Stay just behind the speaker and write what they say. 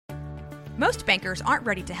Most bankers aren't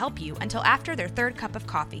ready to help you until after their third cup of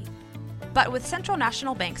coffee. But with Central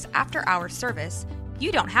National Bank's after-hours service,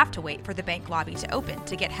 you don't have to wait for the bank lobby to open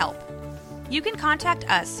to get help. You can contact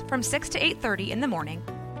us from 6 to 8:30 in the morning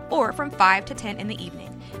or from 5 to 10 in the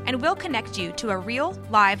evening, and we'll connect you to a real,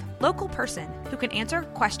 live, local person who can answer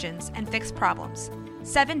questions and fix problems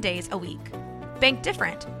 7 days a week. Bank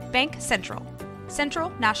different. Bank Central. Central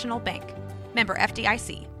National Bank. Member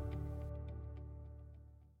FDIC.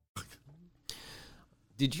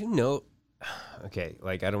 Did you know? Okay,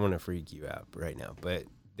 like I don't want to freak you out right now, but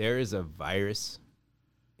there is a virus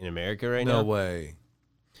in America right now. No way.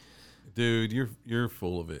 Dude, you're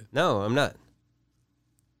full of it. No, I'm not.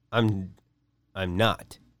 I'm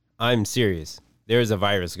not. I'm serious. There is a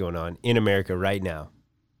virus going on in America right now.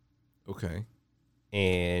 Okay.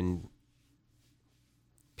 And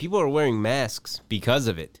people are wearing masks because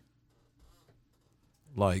of it.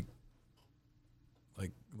 Like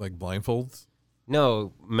blindfolds?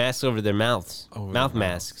 No, masks over their mouths. Over Mouth their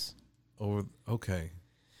masks. Okay.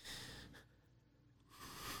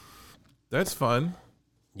 That's fun.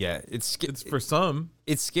 Yeah, it's for some.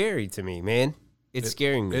 It's scary to me, man. It's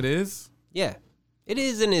scaring me. It is? Yeah. It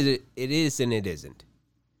is and it is and it isn't.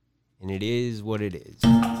 And it is what it is.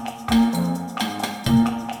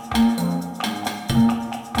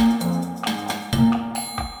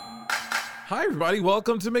 Hi, everybody.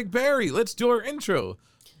 Welcome to McBarry. Let's do our intro.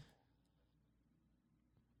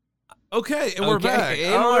 Okay, and we're back.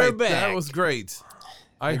 And All we're right, back. That was great.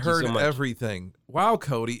 I Thank you heard so much. everything. Wow,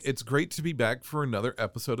 Cody, it's great to be back for another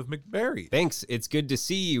episode of McBarry. Thanks. It's good to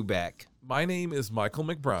see you back. My name is Michael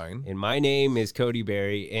McBride. And my name is Cody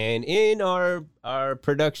Berry. And in our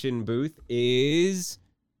production booth is...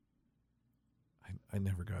 I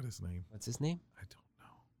never got his name. What's his name? I don't know.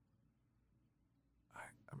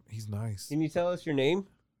 He's nice. Can you tell us your name?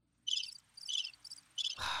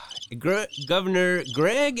 Governor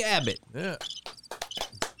Greg Abbott. Yeah.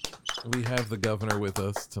 We have the governor with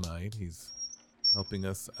us tonight. He's helping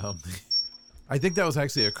us. I think that was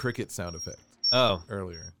actually a cricket sound effect Oh.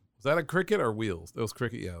 earlier. Was that a cricket or wheels? That was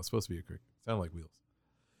cricket. Yeah, it was supposed to be a cricket. Sounded like wheels.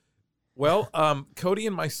 Well, Cody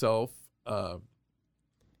and myself are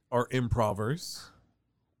improvers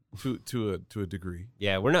to a degree.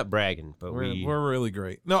 Yeah, we're not bragging, but We're really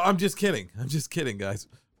great. No, I'm just kidding. I'm just kidding, guys.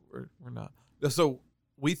 We're not. So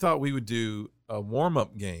we thought we would do a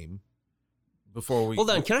warm-up game before we... Hold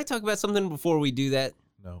on. Can I talk about something before we do that?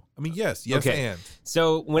 No. I mean, yes, Okay. and.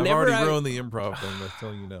 So I've whenever already ruined the improv thing, let's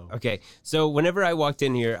tell you no. Okay, so whenever I walked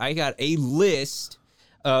in here, I got a list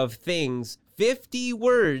of things, 50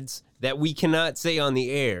 words that we cannot say on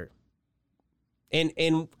the air. And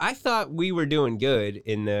I thought we were doing good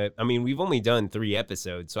we've only done 3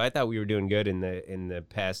 episodes, so I thought we were doing good in the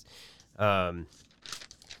past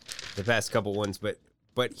couple ones, but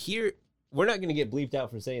here we're not going to get bleeped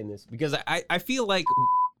out for saying this because I feel like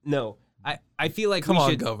I feel like Come we on,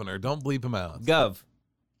 should Governor, don't bleep him out. Gov.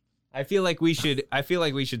 I feel like we should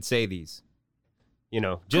say these.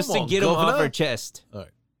 Just Come to on, get them off Governor. our chest. All right.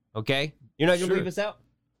 Okay? You're not going to Sure. bleep us out?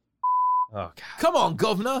 Oh god. Come on,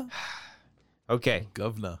 Governor. Okay.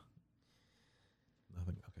 Governor.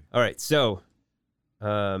 Nothing. Okay. All right. So,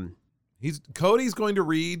 Cody's going to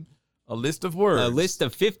read a list of words. a list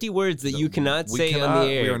of 50 words that you cannot say on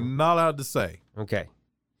the air. We are not allowed to say. Okay.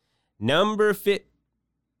 Number 50.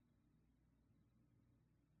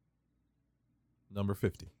 Number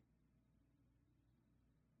 50.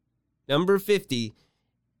 Number 50,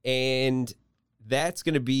 and that's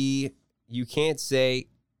going to be you can't say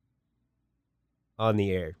on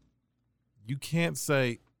the air. You can't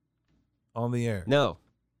say on the air. No.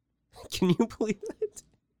 Can you believe it?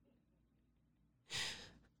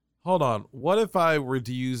 Hold on. What if I were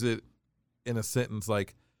to use it in a sentence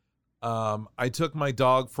like, I took my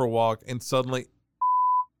dog for a walk and suddenly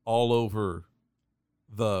all over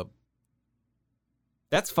the...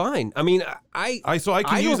 That's fine. I mean, So I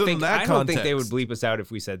can use it in that I context. don't think they would bleep us out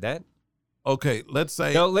if we said that. Okay, let's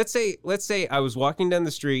say... No, let's say I was walking down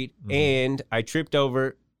the street and I tripped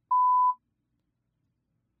over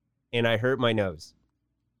and I hurt my nose.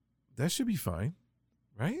 That should be fine,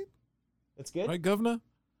 right? That's good. Right, Governor?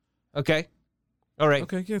 Okay. All right.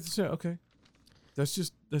 Okay, yeah, okay. That's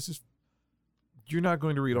just... You're not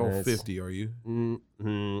going to read all That's- 50, are you?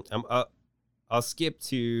 I'll skip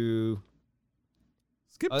to.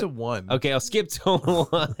 Skip to 1. Okay, I'll skip to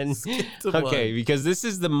 1. Skip to Okay, 1. because this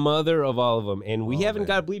is the mother of all of them, and we Oh, haven't man.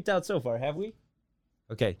 got bleeped out so far, have we?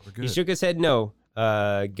 Okay, We're he good. shook his head no.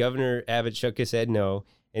 Governor Abbott shook his head no,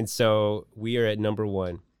 and so we are at number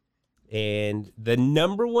 1. And the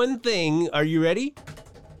number 1 thing, are you ready?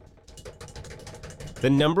 The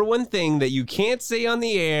number one thing that you can't say on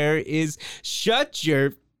the air is shut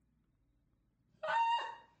your...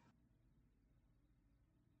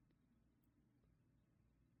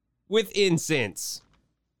 with incense.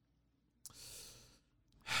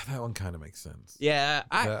 That one kind of makes sense. Yeah,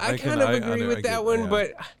 I can- kind of I agree know, with I that get- one, yeah.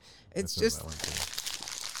 but it's That's just that one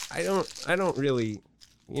too. I don't really,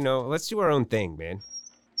 let's do our own thing, man.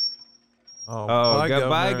 Oh,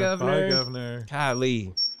 goodbye, Bye, Governor. Governor.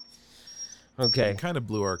 Golly. Okay, Kind of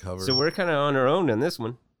blew our cover. so we're kind of on our own on this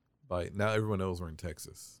one. But now everyone knows we're in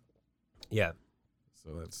Texas. Yeah,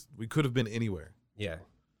 So we could have been anywhere. yeah,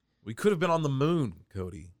 We could have been on the moon,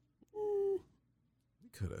 Cody. We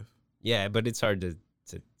could have. yeah, but it's hard to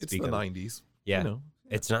It's speak the of. 90s. Yeah, You know,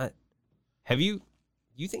 it's not. Have you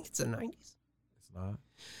think it's the 90s? it's not.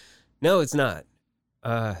 No, it's not.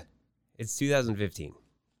 It's 2015.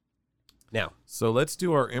 Now, So let's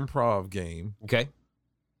do our improv game, okay,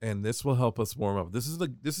 and this will help us warm up. This is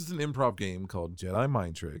an improv game called Jedi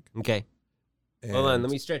Mind Trick. okay. Hold on, and let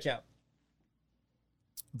me stretch out.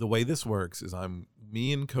 The way this works is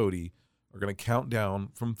me and Cody are going to count down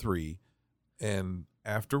from 3, and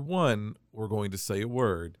after 1, we're going to say a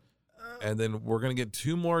word, and then we're going to get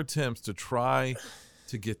 2 more attempts to try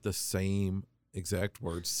to get the same exact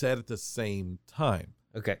word said at the same time.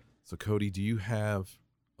 Okay, So, Cody, do you have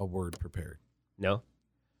a word prepared? no, All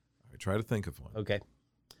right, try to think of one. okay.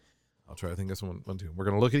 I'll try to think of one too. We're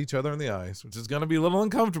going to look at each other in the eyes, which is going to be a little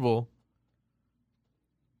uncomfortable.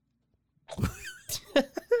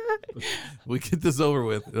 We get this over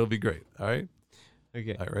with. It'll be great. All right.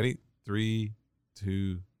 Okay. All right. Ready? 3,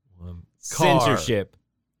 2, 1. Car. Censorship.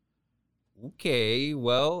 Okay,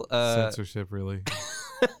 well, Censorship, really?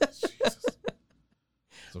 Jesus.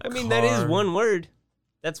 So I mean, that is car- one word.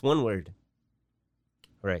 That's one word.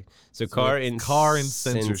 Right. So car and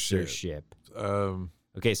censorship.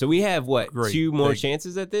 Okay, so we have what? Great. 2 more Thank-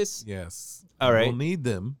 chances at this? Yes. All right. We'll need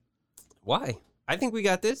them. Why? I think we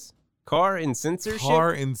got this. Car and censorship.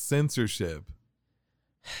 Car and censorship.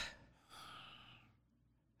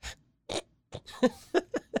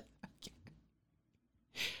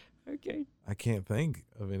 Okay. I can't think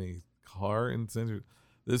of any car and censorship.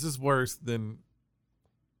 This is worse than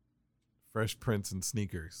Fresh Prince and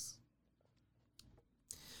sneakers.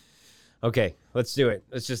 Okay, let's do it.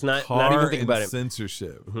 Let's just not Car even think and about it.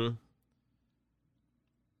 censorship. Mhm.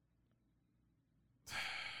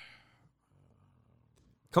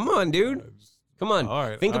 Come on, dude. Come on. All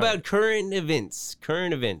right. Think all about right. current events.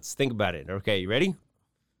 Current events. Think about it. Okay, you ready?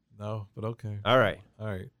 No, but okay. All right. All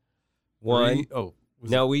right. 1. 3, oh.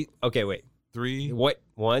 was No, it okay, wait. 3. What?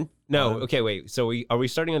 1? No, 1. okay, wait. So are we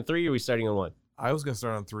starting on 3 or are we starting on 1? I was going to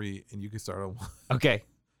start on 3, and you can start on 1. Okay.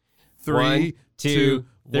 3, 1, 2,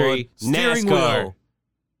 3. 1. Steering NASCAR. wheel.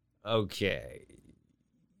 Okay.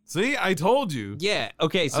 See, I told you. Yeah.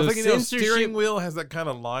 Okay. I So was thinking, censorship. steering wheel has that kind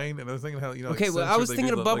of line, and I was thinking how, Okay. like Well, I censor, was they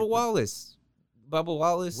thinking do of the, Bubba like, Wallace. Bubba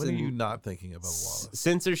Wallace. What are and you not thinking of, Bubba Wallace?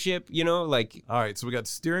 Censorship. Like. All right, so we got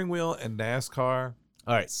steering wheel and NASCAR,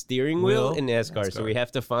 All right. Steering wheel Wheel, and NASCAR. So NASCAR. we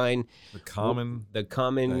have to find the common. the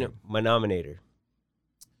common thing. denominator.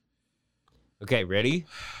 Okay. Ready?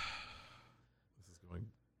 This is going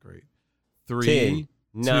great. 3,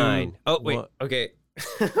 10, 9. Oh wait. 1. Okay.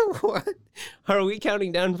 What? Are we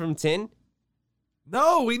counting down from 10?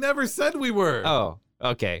 No, we never said we were. Oh.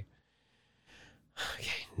 Okay. Okay.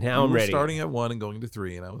 Now You I'm were ready. starting at 1 and going to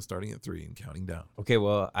 3, and I was starting at 3 and counting down. Okay,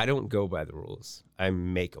 well, I don't go by the rules. I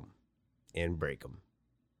make them and break them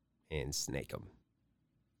and snake them.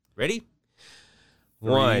 Ready?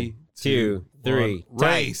 1, 2, 3. 1.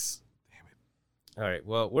 Race. All right.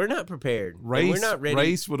 Well, we're not prepared. and Race. We're not ready.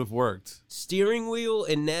 Race would have worked. Steering wheel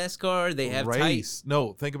and NASCAR. They have tight. race.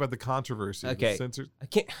 No, think about the controversy. Okay. Censor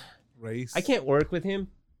race. I can't work with him.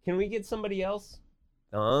 Can we get somebody else?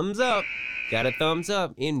 Thumbs up. Got a thumbs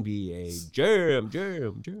up. NBA. Jam.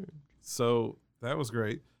 So that was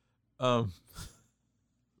great. So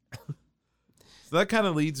that kind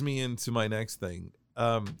of leads me into my next thing.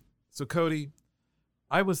 So Cody,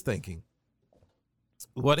 I was thinking,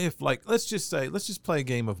 what if, like, let's just play a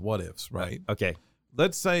game of what ifs, right? Okay.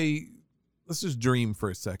 Let's just dream for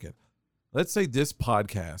a second. Let's say this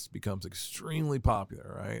podcast becomes extremely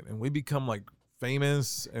popular, right? And we become like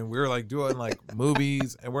famous, and we're like doing like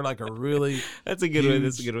movies, and we're like a really That's a good one.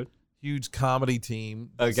 That's a good one. huge comedy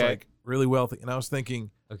team. That's Okay. like really wealthy. And I was thinking,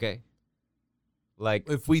 Okay. Like,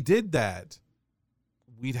 if we did that,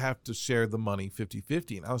 we'd have to share the money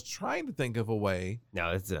 50-50. And I was trying to think of a way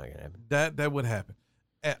no, that's not going to happen. that would happen.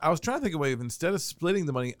 And I was trying to think of a way of, instead of splitting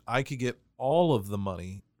the money, I could get all of the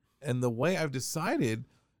money. And the way I've decided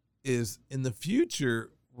is, in the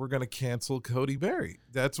future, we're going to cancel Cody Berry.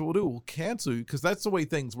 That's what we'll do. We'll cancel you because that's the way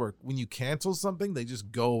things work. When you cancel something, they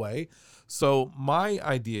just go away. So my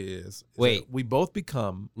idea is Wait. that we both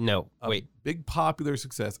become a big popular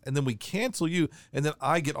success, and then we cancel you, and then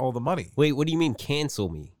I get all the money. Wait, what do you mean cancel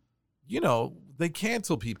me? You know, they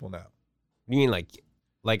cancel people now. You mean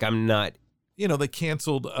like I'm not? You know, they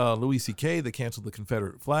canceled Louis C.K. They canceled the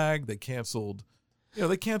Confederate flag. They canceled,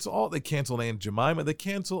 they canceled Aunt Jemima. They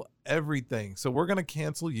cancel everything. So we're going to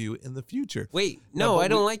cancel you in the future. Wait, no, I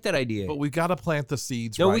don't like that idea. But we got to plant the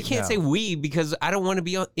seeds No, right we can't now. say we because I don't want to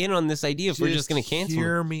be in on this idea if we're just going to cancel.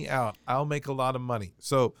 Hear me out. I'll make a lot of money.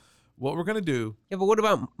 So what we're going to do. Yeah, but what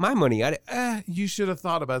about my money? You should have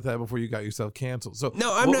thought about that before you got yourself canceled. So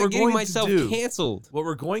no, I'm not getting myself canceled. What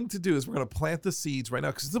we're going to do is we're going to plant the seeds right now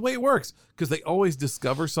because it's the way it works. Because they always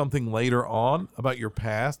discover something later on about your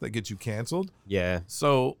past that gets you canceled. Yeah.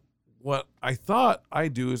 So what I thought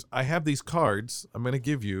I'd do is I have these cards I'm going to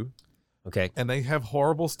give you. Okay. And they have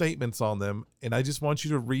horrible statements on them. And I just want you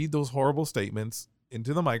to read those horrible statements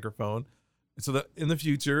into the microphone so that in the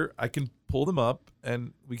future I can pull them up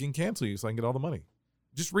and we can cancel you so I can get all the money.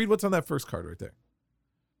 Just read what's on that first card right there.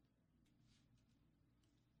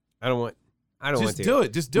 I don't want to. Just do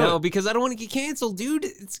it. No, because I don't want to get canceled, dude.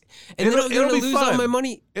 Then I'm going to lose all my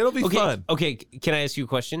money. It'll be fun. Okay, can I ask you a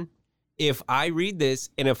question? If I read this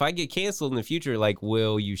and if I get canceled in the future, like,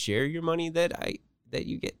 will you share your money that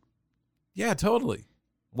you get? Yeah, totally.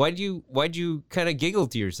 Why'd you kind of giggle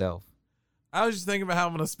to yourself? I was just thinking about how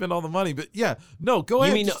I'm going to spend all the money, but yeah, no, go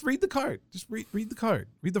ahead. Just read the card. Just read the card.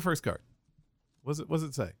 Read the first card. What does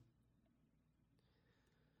it say?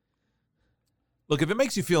 Look, if it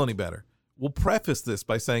makes you feel any better, we'll preface this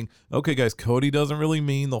by saying, okay, guys, Cody doesn't really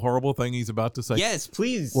mean the horrible thing he's about to say. Yes,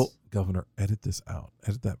 please. Well, Governor, edit this out.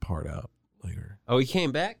 Edit that part out later. Oh, he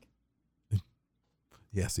came back?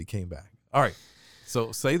 Yes, he came back. All right.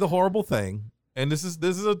 So say the horrible thing. And this is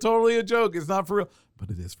totally a joke. It's not for real. But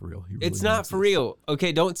it is for real. It's not for real.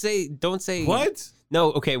 Okay, don't say what?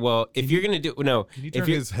 No, okay, well, if you're gonna do no. Can you turn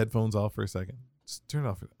his headphones off for a second? Just turn it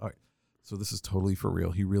off. All right. So this is totally for real.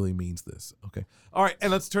 He really means this. Okay. All right.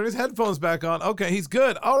 And let's turn his headphones back on. Okay, he's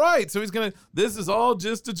good. All right. So this is all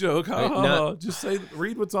just a joke. Just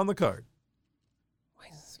read what's on the card. Why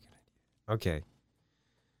is this a good idea? Okay.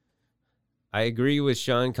 I agree with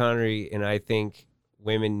Sean Connery, and I think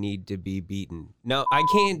women need to be beaten. No, I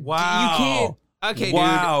can't. Wow. You can't. Okay,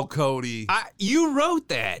 wow, dude. Cody. You wrote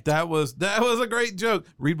that. That was a great joke.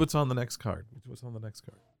 Read what's on the next card. What's on the next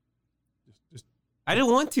card? Just I didn't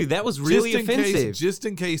want to. That was really offensive. Just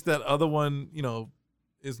in case that other one,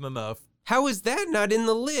 isn't enough. How is that not in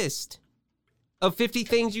the list of 50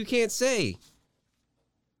 things you can't say?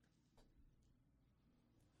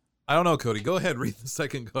 I don't know, Cody. Go ahead. Read the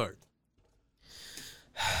second card.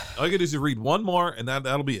 All you gotta do is read one more, and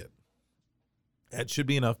that'll be it. That should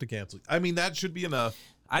be enough to cancel. I mean, that should be enough.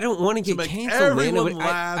 I don't want to get canceled, man.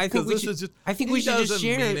 I think we should just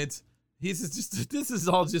share it. This is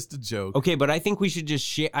all just a joke. Okay, but I think we should just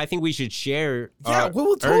share. I think we should share. Yeah, we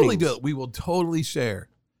will totally do it. We will totally share.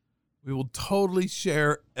 We will totally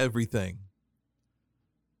share everything.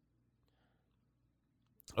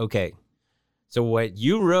 Okay, so what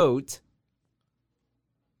you wrote.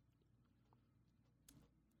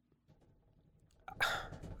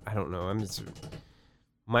 I don't know.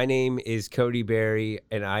 My name is Cody Berry,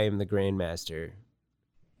 and I am the Grandmaster.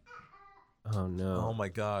 Oh, no. Oh, my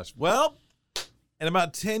gosh. Well, in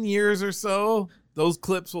about 10 years or so, those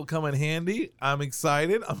clips will come in handy. I'm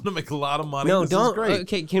excited. I'm going to make a lot of money. No, this don't. Is great.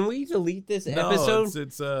 Okay, can we delete this No, episode?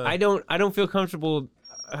 It's I don't feel comfortable.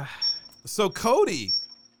 So, Cody,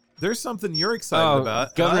 there's something you're excited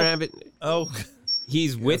about. Governor Abbott. Oh,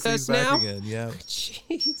 he's with us now. Back again. Yeah.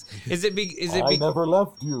 Jeez. Is it big? I never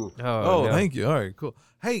left you. Oh, no. Thank you. All right, cool.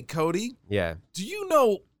 Hey, Cody. Yeah. Do you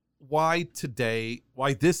know why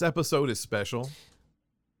this episode is special?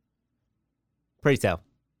 Pray tell.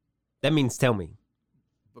 That means tell me.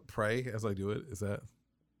 But pray as I do it. Is that?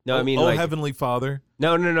 No, I mean, Heavenly Father.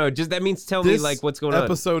 No. Just that means tell me like what's going on.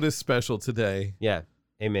 This episode is special today. Yeah.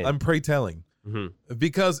 Amen. I'm pray telling. Mm-hmm.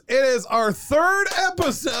 Because it is our third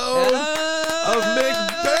episode of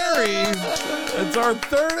McBerry. It's our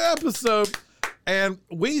third episode. And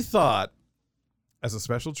we thought, as a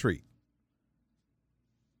special treat,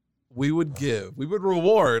 we would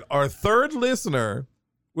reward our third listener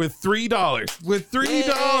with $3. With $3.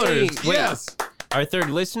 Yay! Yes. Wait, our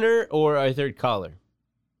third listener or our third caller?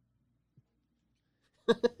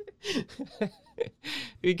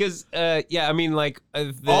 Because I mean, like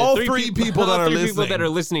the all three people that are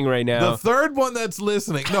listening right now. The third one that's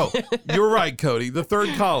listening. No, you're right, Cody. The third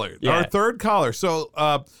caller. Yeah. Our third caller. So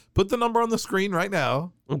put the number on the screen right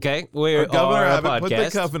now. Okay, we're Governor our Abbott, podcast. put the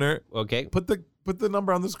governor. Okay, Put the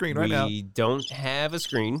number on the screen right now. We don't have a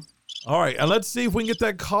screen. All right, and let's see if we can get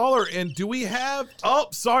that caller in. Do we have? Oh,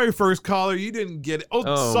 sorry, first caller, you didn't get it.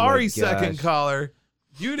 Oh, sorry, my second gosh. caller,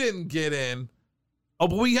 you didn't get in. Oh,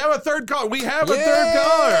 but we have a third caller. We have a third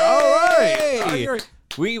caller. All right. All right.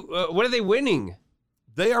 We what are they winning?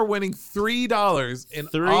 They are winning $3 in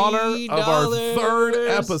honor of our third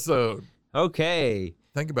episode. Okay.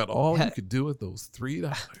 Think about all you could do with those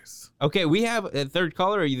 $3. Okay, we have a third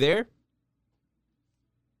caller. Are you there?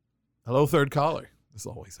 Hello, third caller. This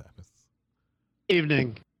always happens.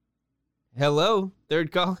 Evening. Hello,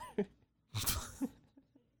 third caller.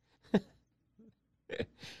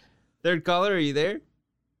 Third caller, are you there?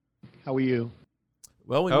 How are you?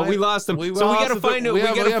 Well, we lost him. So we gotta find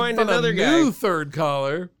another guy. New third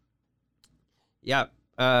caller. Yeah.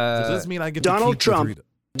 Does this mean I get Donald to keep Trump. the $3?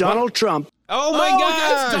 Donald Trump. Oh my God!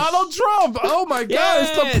 gosh! Donald Trump! Oh my God!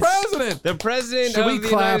 It's the president. The president. Should of we the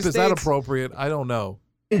clap? United Is that States. appropriate? I don't know.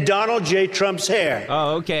 Donald J. Trump's hair.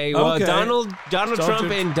 Oh, okay. Well, Okay. Donald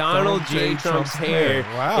Trump and Donald J. Trump's hair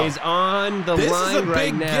Wow. is on the This line is a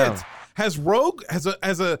right big now. get. Has Rogue has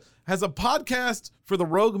a podcast for the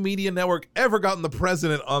Rogue Media Network ever gotten the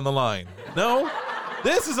president on the line? No.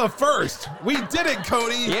 This is a first. We did it,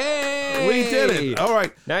 Cody. Yay! We did it. All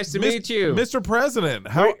right. Nice to meet you, Mr. President.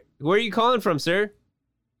 How? Where are you calling from, sir?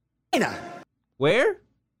 China. Where?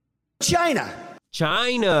 China.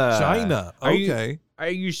 China. China. Okay. Are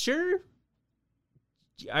you sure?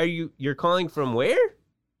 You're calling from where?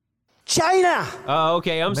 China. Oh,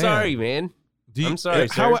 okay. I'm Man. sorry, man. I'm sorry,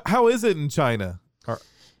 how sir. how is it in China?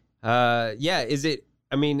 Yeah. Is it?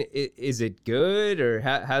 I mean, is it good or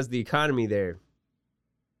how's the economy there?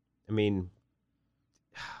 I mean,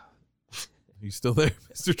 You still there,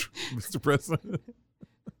 Mr. President?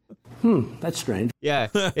 That's strange. yeah,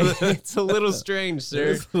 it's a little strange,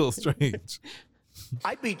 sir. It's a little strange.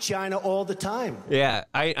 I beat China all the time. Yeah,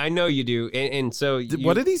 I know you do, and so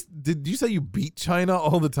What did you say? You beat China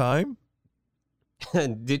all the time?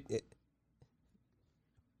 did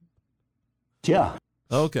Yeah.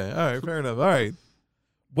 Okay. All right. Fair enough. All right.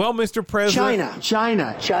 Well, Mr. President.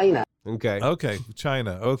 China. okay. Okay.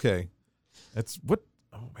 China. Okay. That's what.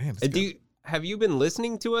 Oh man. it's Have you been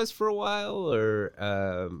listening to us for a while,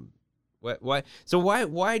 or what? Why? So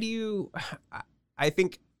why do you? I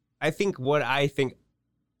think what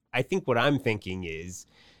I'm thinking is,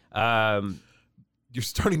 You're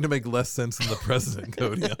starting to make less sense than the president,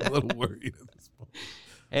 Cody. I'm a little worried at this point.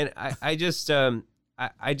 and I just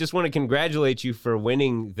want to congratulate you for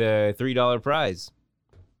winning the $3 prize.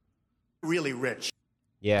 Really rich.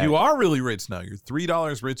 Yeah, You are really rich now. You're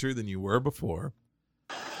 $3 richer than you were before.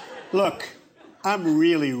 Look, I'm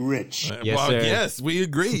really rich. Yes, well, sir. yes, we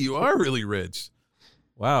agree. You are really rich.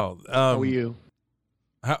 Wow. How are you?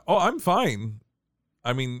 I'm fine.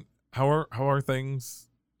 I mean, how are things?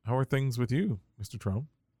 How are things with you, Mr. Trump?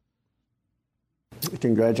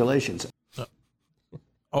 Congratulations.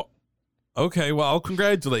 Oh, okay. Well, I'll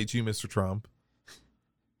congratulate you, Mr. Trump.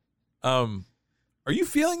 Are you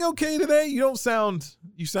feeling okay today? You sound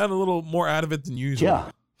a little more out of it than usual.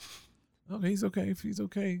 Yeah. Okay, he's okay. If he's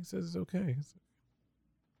okay, he says it's okay.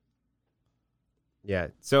 Yeah.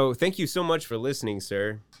 So thank you so much for listening,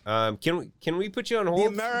 sir. Can we put you on hold? The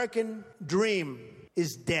American dream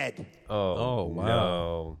is dead. Oh wow.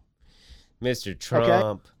 no, Mr.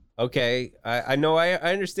 Trump. Okay, I know I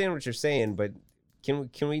understand what you're saying, but can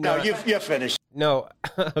we No, not? you're finished. No.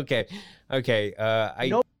 Okay.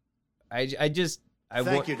 Nope.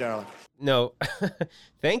 Thank you, darling. No.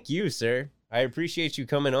 Thank you, sir. I appreciate you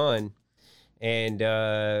coming on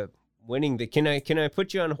and winning the. Can I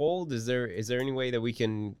put you on hold? Is there any way that we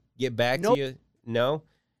can get back Nope. to you? No.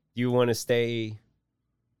 Do you want to stay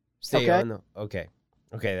Okay. on? Okay,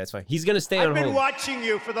 that's fine. He's gonna stay on I've been hold. watching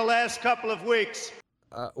you for the last couple of weeks.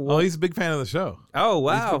 Oh, he's a big fan of the show. Oh He's a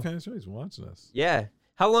wow. big fan of the show. He's watching us. Yeah.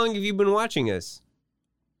 How long have you been watching us?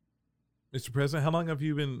 Mr. President, how long have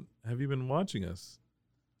you been watching us?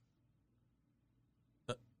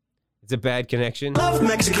 It's a bad connection. Love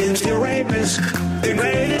Mexicans, they're rapists. They're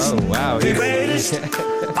greatest. Oh wow. They're greatest.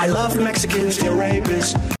 I love Mexicans, they're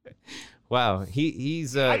rapists. Wow.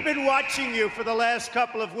 He's I've been watching you for the last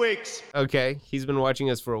couple of weeks. okay. He's been watching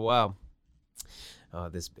us for a while. Oh,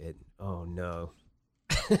 this bit. Oh no.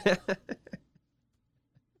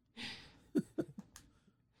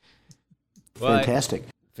 Well, Fantastic.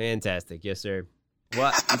 Fantastic. Yes, sir.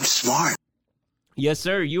 Well, I'm smart. Yes,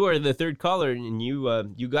 sir. You are the third caller, and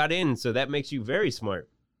you got in, so that makes you very smart.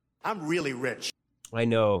 I'm really rich. I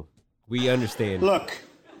know. We understand. Look,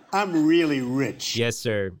 I'm really rich. Yes,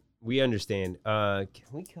 sir. We understand. Can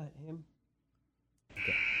we cut him?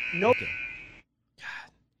 Okay. Nope. Okay.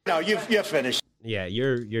 No, you're finished. Yeah,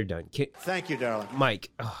 you're done. Thank you, darling. Mike.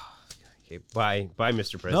 Oh, okay. Bye,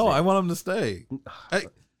 Mr. President. No, I want him to stay. Hey,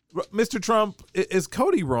 Mr. Trump, is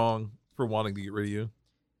Cody wrong for wanting to get rid of you?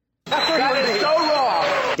 That is so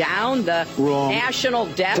wrong. Down the national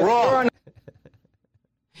debt. Wrong.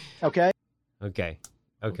 Okay. Okay.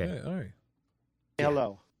 Okay, all right.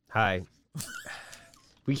 Hello. Hi.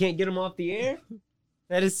 We can't get him off the air?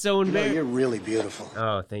 That is so embarrassing. You're really beautiful.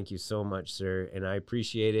 Oh, thank you so much, sir, and I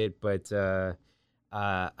appreciate it. But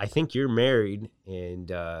I think you're married,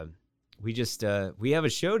 and we have a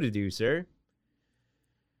show to do, sir.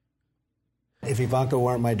 If Ivanka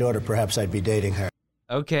weren't my daughter, perhaps I'd be dating her.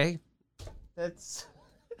 Okay, this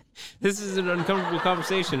is an uncomfortable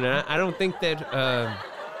conversation, and I don't think that.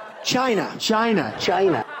 China.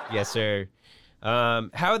 Yes, sir. How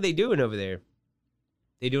are they doing over there?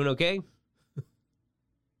 They doing okay?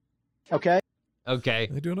 Okay. Okay.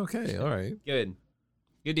 They're doing okay. All right. Good.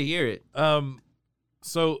 Good to hear it.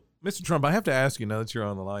 So, Mr. Trump, I have to ask you now that you're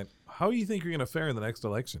on the line, how do you think you're going to fare in the next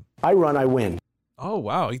election? I run, I win. Oh,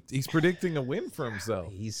 wow. He's predicting a win for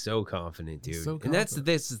himself. He's so confident, dude. He's so And that's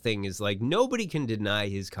confident. the thing is like nobody can deny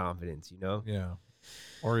his confidence, you know? Yeah.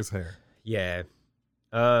 Or his hair. Yeah.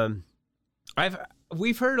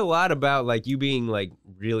 We've heard a lot about like you being like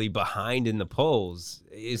really behind in the polls.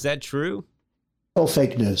 Is that true? All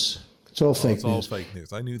fake news. It's all fake It's all news. fake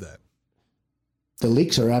news. I knew that. The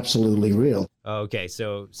leaks are absolutely real. Okay,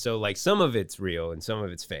 so like some of it's real and some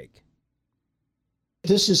of it's fake.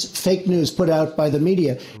 This is fake news put out by the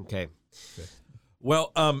media. Okay.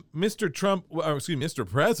 Well, Mr. Trump, Mr.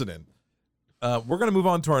 President, we're going to move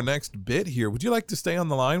on to our next bit here. Would you like to stay on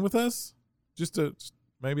the line with us? Just to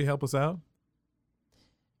maybe help us out?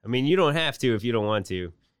 I mean, you don't have to if you don't want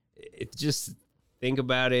to. Just think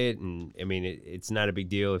about it, and I mean, it's not a big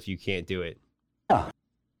deal if you can't do it.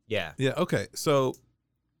 Yeah. Yeah, okay. So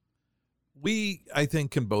we, I think,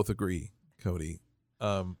 can both agree, Cody.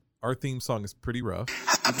 Our theme song is pretty rough.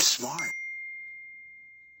 I'm smart.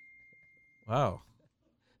 Wow.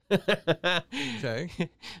 Okay.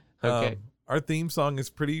 Okay. Our theme song is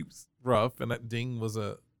pretty rough, and that ding was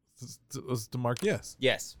to mark yes.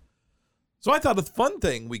 Yes. So I thought a fun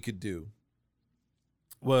thing we could do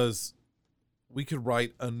was we could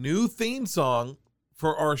write a new theme song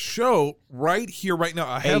for our show right here, right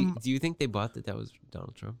now. Hey, do you think they bought that was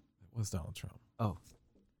Donald Trump? It was Donald Trump. Oh.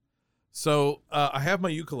 So I have my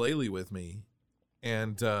ukulele with me,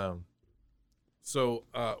 and so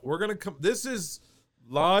we're gonna come. This is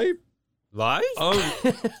live. Live?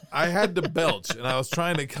 Oh, I had to belch, and I was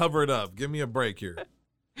trying to cover it up. Give me a break here.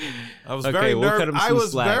 I was very we'll cut him I some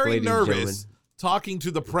was slack, very ladies and nervous gentlemen. talking to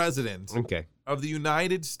the president Okay. of the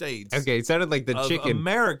United States. Okay, it sounded like the of chicken.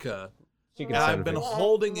 America. Chicken And sound I've been effects.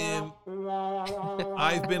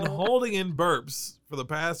 holding in burps for the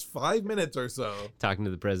past 5 minutes or so, Talking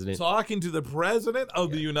to the president. talking to the president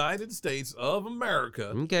of the United States of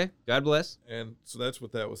America. Okay. God bless. And so that's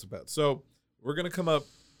what that was about. So we're going to come up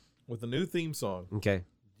with a new theme song. Okay.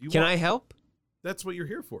 You Can want- I help? That's what you're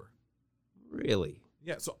here for. Really?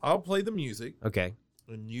 Yeah, so I'll play the music, Okay.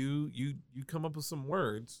 and you come up with some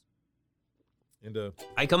words. And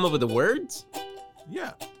I come up with the words?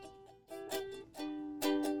 yeah.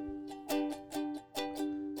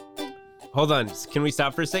 Hold on. Can we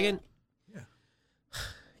stop for a second? Yeah.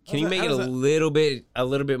 Can you How's make that- it a how's that? little bit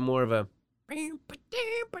more of a I don't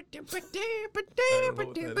know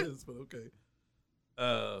what that is, but okay.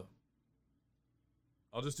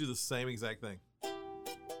 I'll just do the same exact thing.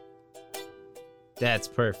 That's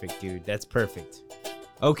perfect, dude. That's perfect.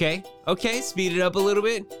 Okay. Okay. Speed it up a little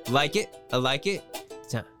bit. Like it. I like it.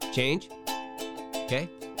 Change. Okay.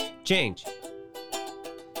 Change.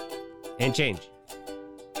 And change.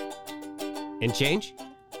 And change.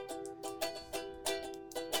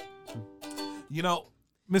 You know,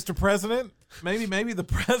 Mr. President, maybe the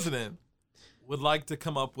president would like to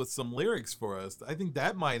come up with some lyrics for us. I think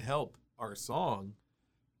that might help our song.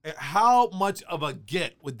 How much of a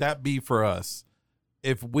get would that be for us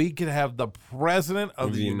if we could have the president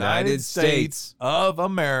of the United States of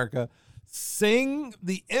America sing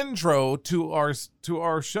the intro to our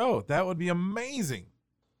show? That would be amazing.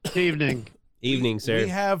 Evening. Evening, sir. We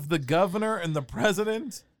have the governor and the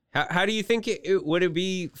president. How do you think would it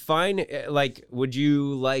be fine? Like, would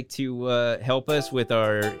you like to help us with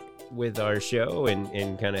our show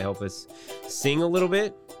and kind of help us sing a little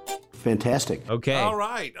bit? Fantastic. Okay. All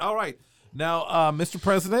right. Now, Mr.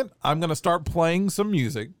 President, I'm going to start playing some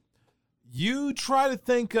music. You try to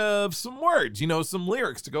think of some words, some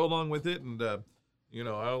lyrics to go along with it, and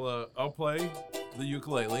I'll play the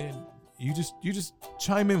ukulele, and you just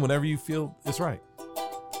chime in whenever you feel it's right.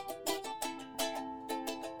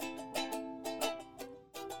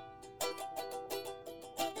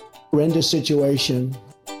 Horrendous situation.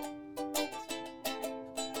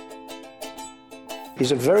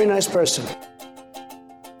 He's a very nice person.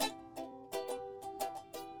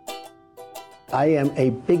 I am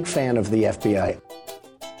a big fan of the FBI.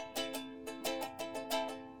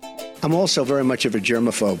 I'm also very much of a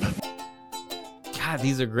germaphobe. God,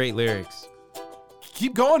 these are great lyrics.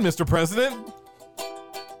 Keep going, Mr. President.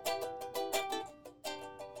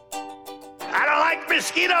 I don't like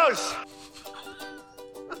mosquitoes.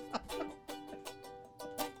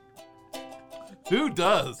 Who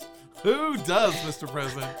does? Who does, Mr.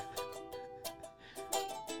 President?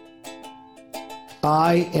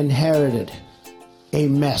 I inherited a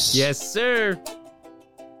mess. Yes, sir.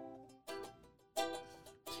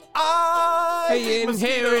 I hate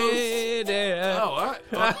inherited. mosquitoes. Oh, all right.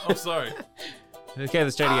 Oh, I'm sorry. Okay,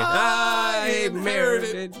 let's try it again. I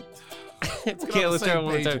inherited. Okay, let's try it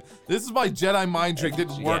one more time. This is my Jedi mind trick.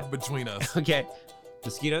 Didn't work between us. Okay.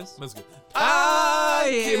 Mosquitoes? I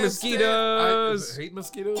hate mosquitoes. I hate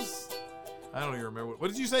mosquitoes. I don't even remember. What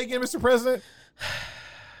did you say again, Mr. President?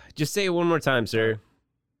 Just say it one more time, sir.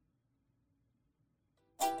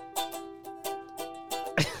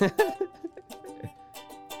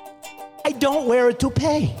 I don't wear a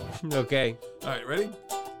toupee. Okay. All right, ready?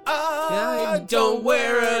 I don't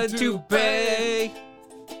wear a toupee.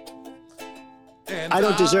 And I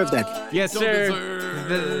don't deserve that. Yes, don't sir.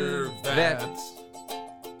 deserve that.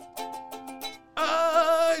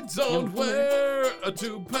 I don't wear a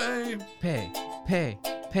toupee. Pay.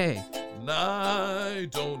 And I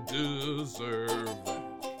don't deserve that.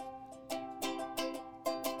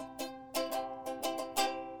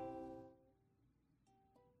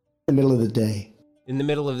 In the middle of the day. In the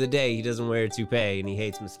middle of the day, he doesn't wear a toupee and he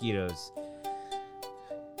hates mosquitoes.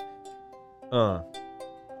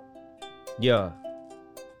 Yeah.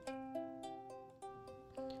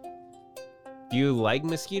 Do you like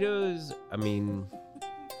mosquitoes? I mean,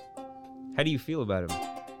 how do you feel about them?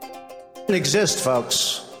 It exists,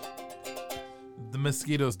 folks. The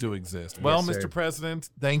mosquitoes do exist. Well, Yes, Mr. sir. President,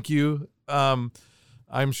 thank you. I'm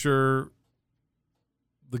sure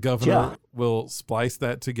the governor will splice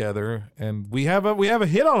that together, and we have a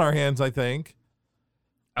hit on our hands, I think.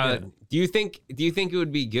 Do you think it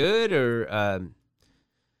would be good or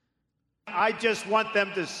I just want them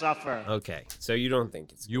to suffer. okay, so you don't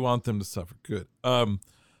think it's You want them to suffer. Good.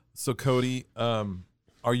 So Cody,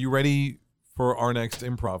 are you ready for our next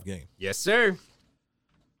improv game? Yes, sir.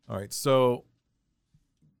 All right. So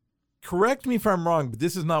correct me if I'm wrong, but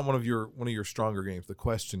this is not one of your stronger games, the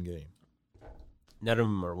question game. None of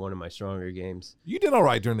them are one of my stronger games. You did all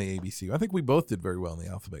right during the ABC. I think we both did very well in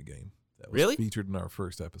the alphabet game. That was Really? featured in our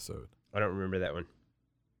first episode. I don't remember that one.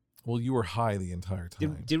 Well, you were high the entire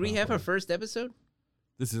time. Did we have our probably. first episode?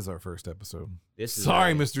 This is our first episode. This is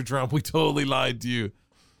Sorry, all right. Mr. Trump. We totally lied to you.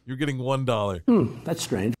 You're getting $1. That's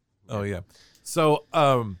strange. Oh yeah. So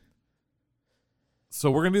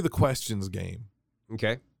so we're gonna do the questions game,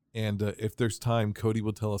 Okay. and if there's time, Cody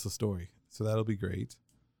will tell us a story. So that'll be great.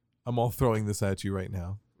 I'm all throwing this at you right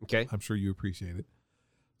now. Okay. I'm sure you appreciate it.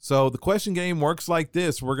 So the question game works like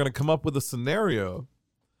this: we're gonna come up with a scenario,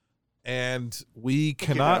 and we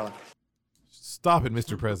cannot stop it,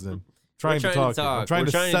 Mr. President. Trying to talk. I'm trying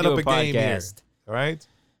We're to set do up a game here. podcast. All right.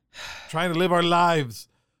 Trying to live our lives.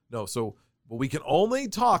 No, so but we can only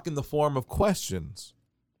talk in the form of questions.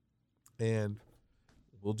 And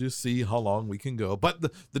we'll just see how long we can go. But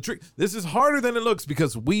the trick, this is harder than it looks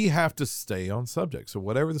because we have to stay on subject. So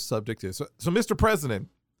whatever the subject is. So Mr. President,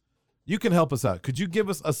 you can help us out. Could you give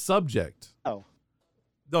us a subject? Oh.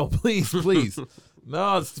 No, please.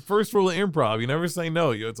 No, it's the first rule of improv. You never say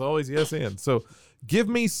no. It's always yes and. So give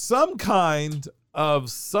me some kind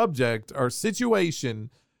of subject or situation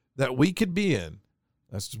that we could be in.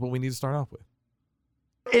 That's just what we need to start off with.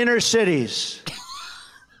 Inner cities.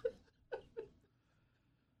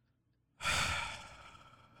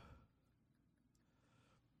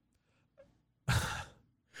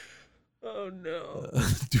 Oh no.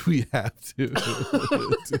 Do we have to?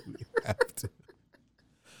 Do we have to?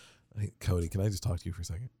 Hey, Cody, can I just talk to you for a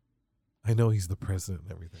second? I know he's the president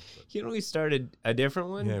and everything. But Can we started a different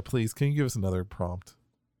one? yeah, please, can you give us another prompt?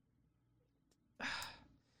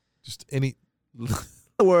 Just any.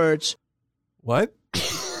 Words. What?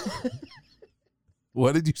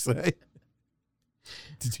 What did you say?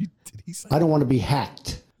 Did he say? I don't want to be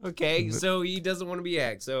hacked. Okay, so he doesn't want to be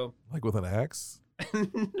hacked. So Like with an axe? no. I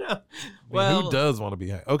mean, Well, who does want to be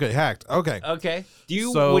hacked? Okay, hacked. Okay. Okay.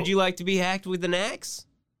 So- Would you like to be hacked with an axe?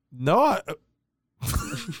 No,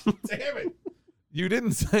 damn it. You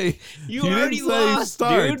didn't say. You didn't already say lost,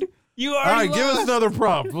 start. dude. You All already right, give us lost. another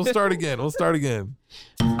prompt. We'll start again. We'll start again.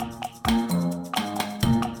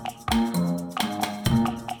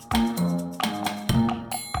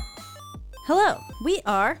 Hello, we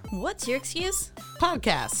are What's Your Excuse?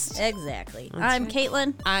 Podcast. Exactly. I'm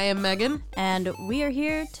Caitlin, I am Megan. and we are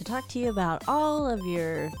here to talk to you about all of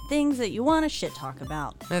your things that you want to shit talk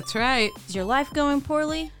about. That's right. Is your life going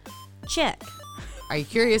poorly? Check. Are you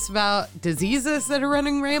curious about diseases that are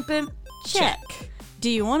running rampant? Check. Do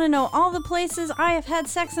you want to know all the places I have had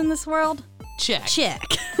sex in this world? Check. Check.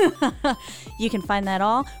 You can find that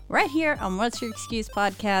all right here on What's Your Excuse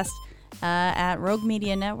podcast at Rogue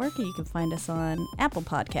Media Network. And you can find us on Apple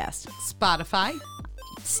Podcast, Spotify,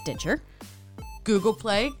 Stitcher, Google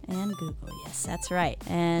Play. and Google. Yes, that's right.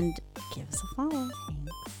 And give us a follow.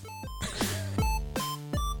 Thanks.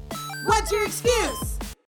 What's your excuse?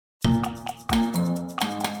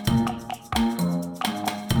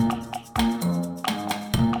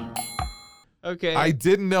 Okay. I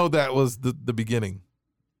didn't know that was the beginning.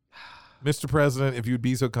 Mr. President, if you'd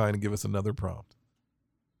be so kind and give us another prompt.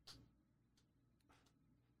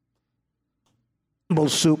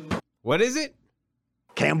 Campbell's soup. What is it?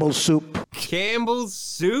 Campbell's soup. Campbell's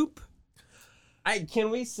soup?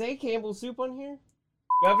 Can we say Campbell's soup on here?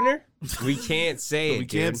 Governor? We can't say it. We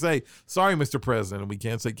can't dude. say, sorry, Mr. President, we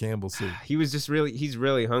can't say Campbell's soup. He was just he's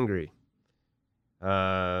really hungry.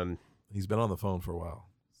 He's been on the phone for a while.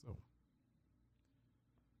 So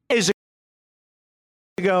Days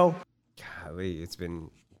ago. Golly, it's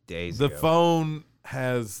been days the ago. phone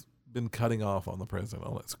has been cutting off on the president.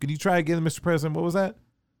 So can you try again, Mr. President? What was that?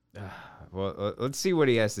 Well, let's see what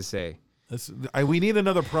he has to say. We need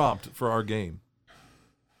another prompt for our game.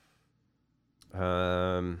 I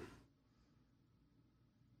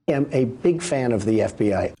am a big fan of the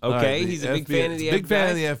FBI. Okay, All right, he's a big fan of the FBI. Big fan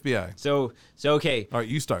of the FBI. So okay. All right,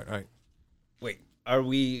 you start. All right. Wait, are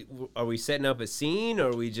we setting up a scene,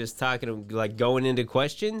 or are we just talking like going into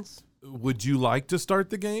questions? Would you like to start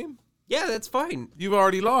the game? Yeah, that's fine. You've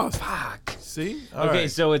already lost. Fuck. See? All Okay,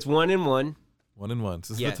 right. so it's 1-1. 1-1. This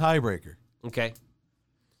is Yeah. the tiebreaker. Okay.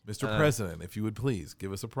 Mr. President, if you would please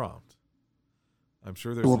give us a prompt. I'm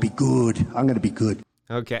sure It there's. will be good. I'm going to be good.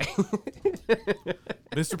 Okay.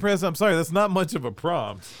 Mr. President, I'm sorry. That's not much of a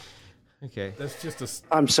prompt. Okay. That's just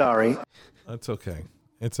a. I'm sorry. That's okay.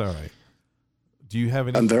 It's all right. Do you have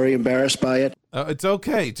any? I'm very embarrassed by it. It's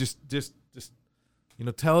okay. Just,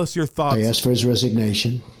 tell us your thoughts. I asked for his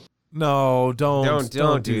resignation. No, Don't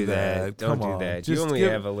do that. Don't Come do on. that. Just You only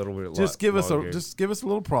give- have a little bit. Just give longer. us a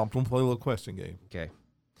little prompt. We'll play a little question game. Okay.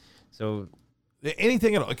 So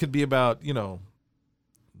Anything at all. It could be about the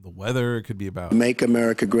weather. It could be about. Make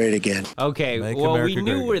America great again. okay. Make Well, America we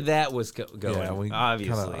knew great where again. that was going. Yeah, we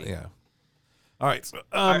obviously. kinda- yeah. All right.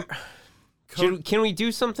 So, Can we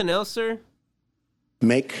do something else, sir?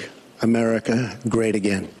 Make America great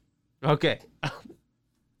again. Okay.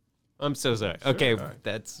 I'm so sorry. Okay, all right.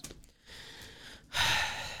 that's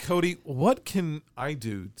Cody, what can I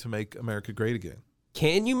do to make America great again?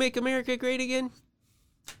 Can you make America great again?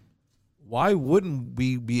 Why wouldn't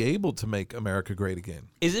we be able to make America great again?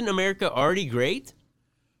 Isn't America already great?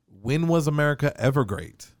 When was America ever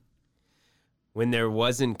great? When there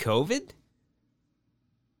wasn't COVID?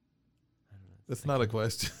 That's not a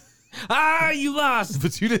question. You lost.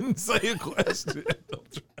 But you didn't say a question.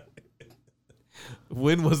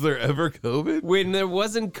 When was there ever COVID? When there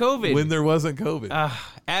wasn't COVID. When there wasn't COVID.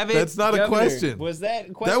 Abbott, That's not a Governor, question. Was that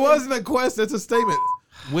a question? That wasn't a question. That's a statement.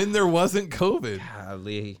 When there wasn't COVID.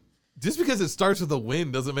 Golly. Just because it starts with a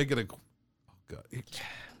win doesn't make it a. Oh, God.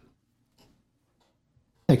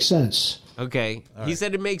 Makes sense. Okay. He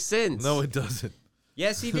said it makes sense. No, it doesn't.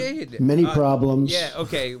 Yes, he did. Many problems. Yeah,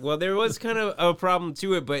 okay. Well, there was kind of a problem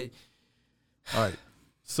to it, but All right.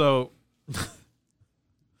 So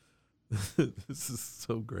this is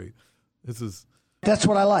so great. This is That's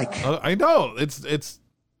what I like. I know.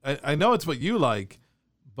 I know it's what you like,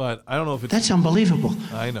 but I don't know if it's That's unbelievable.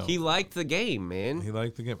 I know. he liked the game, man. He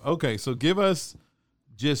liked the game. Okay, so give us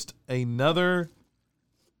just another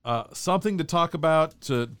something to talk about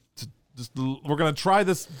we're going to try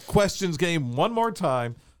this questions game one more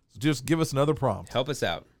time. So just give us another prompt. Help us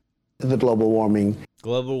out. The global warming.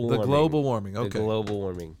 Global warming. The global warming. Okay. The global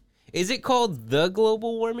warming. Is it called the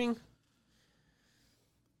global warming?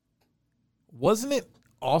 Wasn't it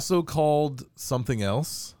also called something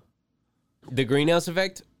else? The greenhouse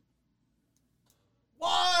effect?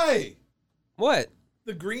 Why? What?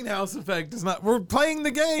 The greenhouse effect is not. We're playing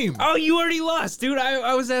the game. Oh, you already lost, dude.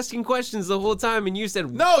 I was asking questions the whole time, and you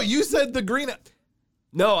said No, you said the green.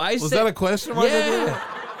 No, I Was said that a question mark? Yeah,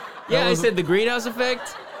 yeah. I said the greenhouse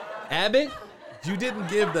effect. Abbott. You didn't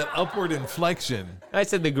give that upward inflection. I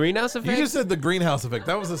said the greenhouse effect. You just said the greenhouse effect.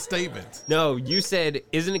 That was a statement. No, you said,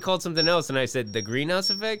 isn't it called something else? And I said the greenhouse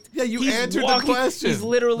effect. Yeah, you answered the question. He's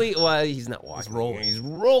literally. Well, he's not walking. He's rolling. He's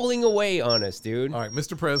rolling away on us, dude. All right,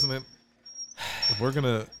 Mr. President, we're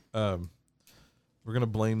gonna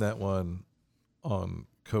blame that one on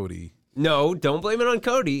Cody. No, don't blame it on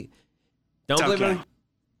Cody. Don't blame it on.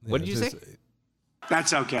 What did you say?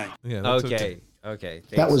 That's okay. Yeah. That's okay. Okay.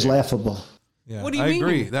 That was laughable. Yeah, What do you I mean?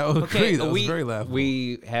 agree. That was agree. That was very laughable.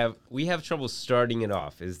 We have trouble starting it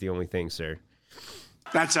off. Is the only thing, sir.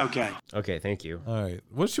 That's okay. Okay, thank you. All right.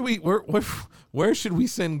 What should we? Where should we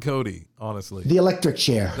send Cody? Honestly, The electric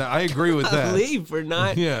chair. I agree with that. Leave for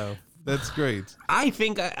not. Yeah, that's great. I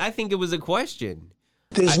think it was a question.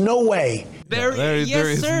 There's no way. There is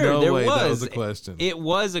sir, no there way was. that was a question. It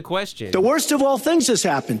was a question. The worst of all things has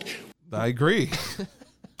happened. I agree.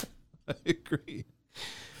 I agree.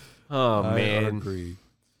 Oh I man. agree.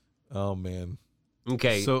 Oh man.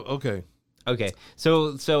 Okay. Okay. Okay.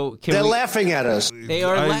 So can They're we? laughing at us. They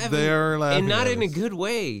are laughing. They are laughing, and not at in a us. good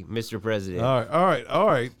way, Mr. President. All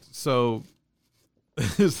right. So,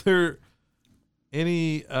 is there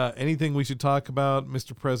anything we should talk about,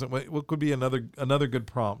 Mr. President? What could be another good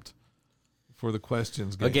prompt for the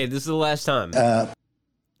questions game? Okay, this is the last time.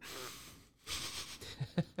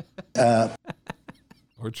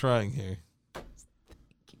 We're trying here.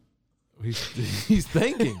 He's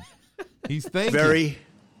thinking. He's thinking. Very,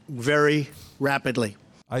 very rapidly.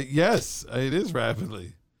 Yes, it is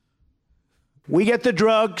rapidly. We get the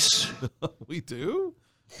drugs. We do?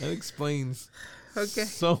 That explains Okay.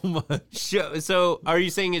 so much. So, are you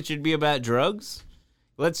saying it should be about drugs?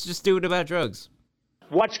 Let's just do it about drugs.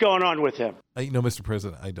 What's going on with him? Mr.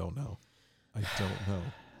 President, I don't know.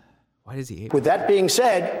 Why does he hate With that being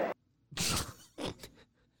said,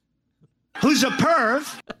 who's a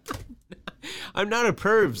perv? I'm not a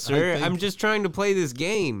perv, sir. think- I'm just trying to play this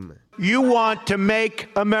game. You want to make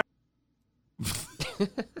America.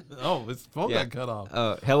 Oh, his phone Yeah. got cut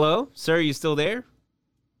off. Hello? Sir, you still there?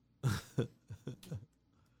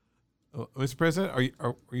 Mr. President,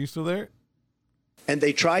 are you still there? And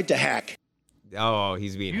they tried to hack. Oh,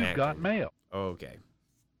 he's being hacked. got mail. Okay.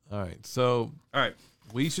 All right. So All right.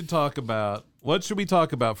 we should talk about what should we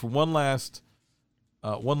talk about for one last try?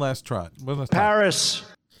 One last time. Paris.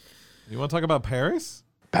 You want to talk about Paris?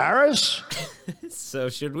 Paris? So,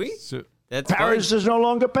 should we? So, That's Paris fine. is no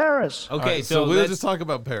longer Paris. Okay, all right, so we'll let's just talk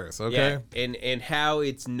about Paris, okay? Yeah, and how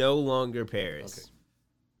it's no longer Paris.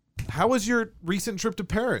 How was your recent trip to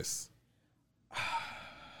Paris?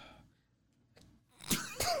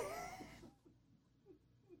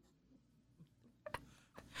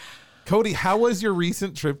 Cody, how was your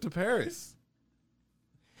recent trip to Paris?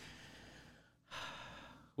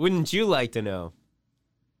 Wouldn't you like to know?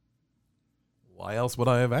 Why else would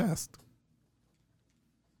I have asked?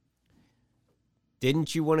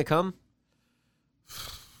 Didn't you want to come?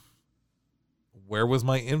 Where was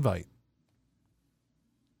my invite?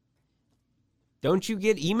 Don't you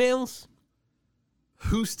get emails?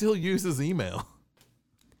 Who still uses email?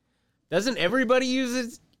 Doesn't everybody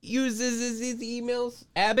uses his emails?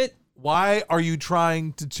 Abbott? Why are you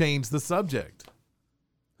trying to change the subject?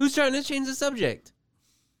 Who's trying to change the subject?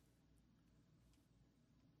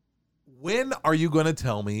 When are you going to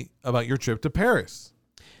tell me about your trip to Paris?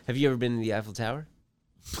 Have you ever been to the Eiffel Tower?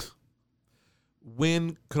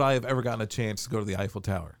 When could I have ever gotten a chance to go to the Eiffel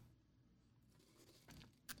Tower?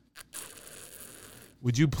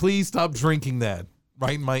 Would you please stop drinking that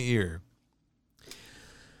right in my ear? Do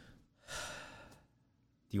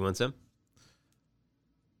you want some?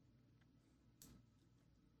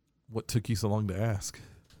 What took you so long to ask?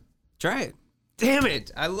 Try it. Damn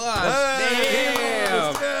it. I lost.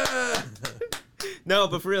 Damn. No,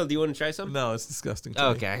 but for real, do you want to try some? No, it's disgusting. to me.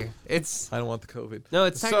 Okay. It's I don't want the COVID. No,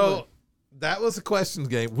 it's so. technically- That was a questions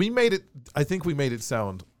game. We made it. I think we made it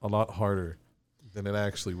sound a lot harder than it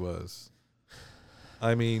actually was.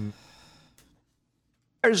 I mean,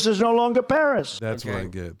 Paris is no longer Paris. that's what Okay. I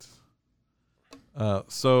get.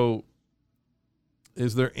 So,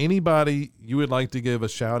 is there anybody you would like to give a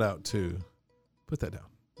shout out to? Put that down.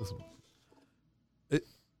 Listen.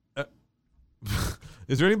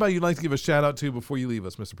 Is there anybody you'd like to give a shout out to before you leave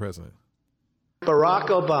us, Mr. President? Barack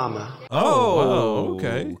Obama. Oh,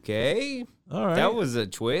 okay. Okay. All right. That was a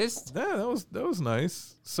twist. Yeah, that was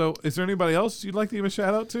nice. So, is there anybody else you'd like to give a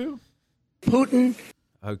shout out to? Putin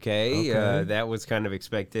Okay, Okay. that was kind of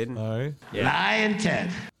expected. All right. Yeah. Lion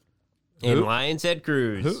Ted. And Who? Lion Ted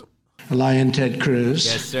Cruz. Who? Lion Ted Cruz.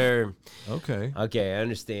 Yes, sir. Okay. Okay, I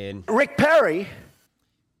understand. Rick Perry.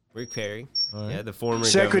 Rick Perry. All right. Yeah, the former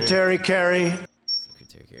Secretary Kerry. governor.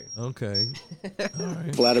 Secretary Kerry. Okay. All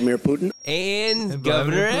right. Vladimir Putin. And, And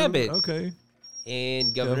Governor Vladimir Putin. Abbott. Okay.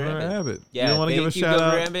 And Governor Abbott. You Yeah, don't want to give a thank you, shout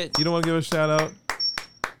Governor out? Abbott. You don't want to give a shout out?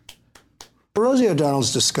 Rosie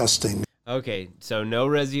O'Donnell's disgusting. Okay, so no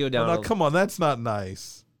Rosie Oh, O'Donnell. now, come on. That's not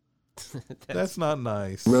nice. That's not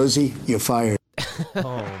nice. Rosie, you're fired.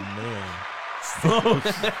 Oh, man.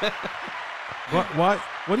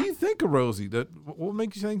 What do you think of Rosie? What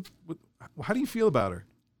makes you think? How do you feel about her?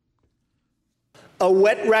 A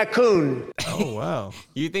wet raccoon. Oh, wow.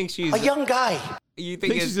 You think she's A young guy. You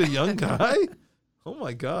think, Think she's a young guy? Oh,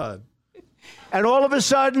 my God. And all of a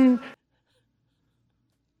sudden,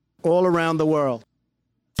 all around the world.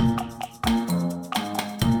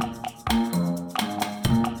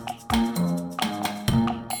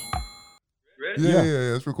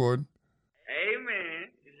 Yeah, it's recording. Hey, man,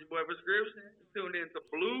 it's your boy Prescription. Tuned in to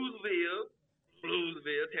Bluesville.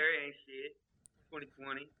 Terry ain't shit.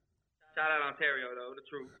 2020. Shout out Ontario, though, the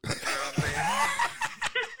truth. You know what I'm saying?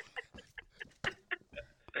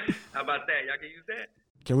 How about that? Y'all can use that?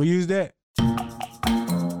 Can we use that?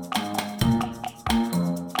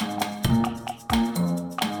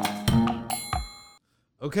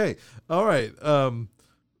 Okay. All right. Are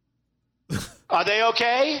they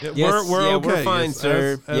okay? Yeah, Yes, we're yeah, okay. we're fine, Yes,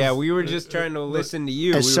 sir. as- yeah, we were just trying to listen to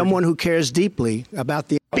you. As We were- someone who cares deeply about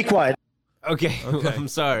the... Be quiet. Okay, Okay. I'm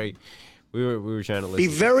sorry. We were trying to listen. Be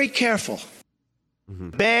very careful.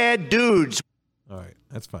 Mhm. Bad dudes. All right.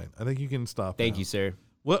 That's fine. I think you can stop. Thank now. you, sir.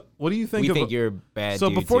 What do you think We of think you're a bad So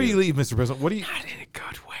dude, before too. you leave, Mr. President, what do you Not in a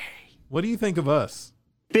good way. what do you think of us?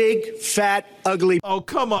 Big, fat, ugly. Oh,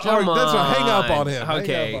 come on. Come All right, that's a hang up on. on him. Hang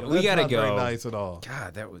Okay, up on him. we That's gotta not very go. nice at all.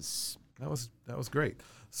 God, that was. That was great.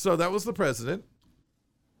 So that was the president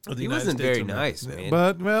of the He United wasn't States very of America. nice, man.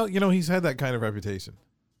 But well, he's had that kind of reputation.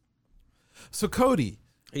 So Cody,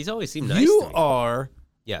 He's always seemed nice. you to me. are.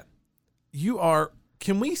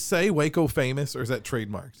 Can we say Waco famous, or is that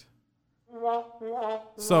trademarked?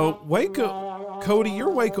 So Waco, Cody, you're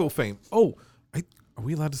Waco fame. Oh, are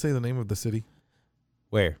we allowed to say the name of the city?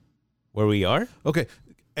 Where we are? Okay,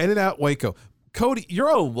 edit out Waco. Cody, you're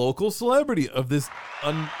a local celebrity of this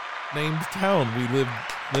unnamed town we live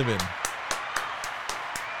in.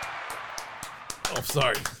 Oh,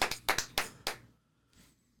 sorry.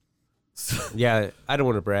 Yeah, I don't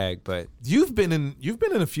want to brag, but You've been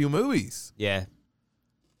in a few movies. yeah.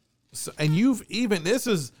 So, and you've even this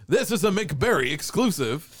is a McBurry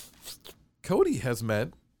exclusive. Cody has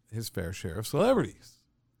met his fair share of celebrities.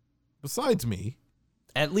 Besides me,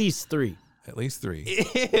 At least 3. at least 3.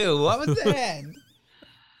 Ew, what was that?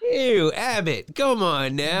 Ew, Abbott, come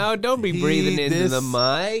on now. Don't be breathing into the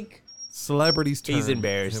mic. Celebrities turn He's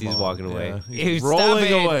embarrassed. him He's on. walking away. Yeah, he's Ew, stop rolling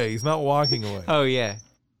it. away. He's not walking away. Oh, yeah.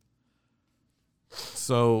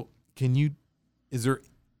 So, is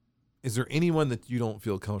there anyone that you don't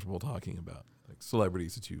feel comfortable talking about? Like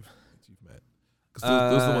celebrities that you've met? Because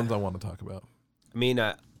those are the ones I want to talk about. I mean,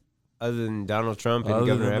 other than Donald Trump and Other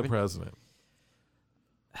Governor than the Abbott. president.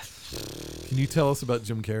 Can you tell us about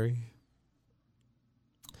Jim Carrey?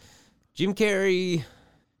 Jim Carrey.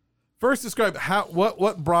 First, describe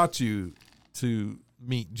what brought you to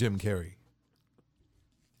meet Jim Carrey.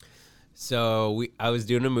 So I was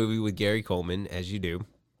doing a movie with Gary Coleman, as you do,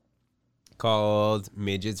 called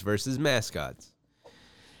Midgets versus Mascots.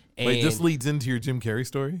 Wait, this And- leads into your Jim Carrey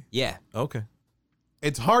story? Yeah. Okay.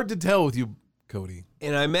 It's hard to tell with you, Cody.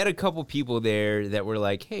 And I met a couple people there that were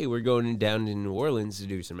like, hey, we're going down to New Orleans to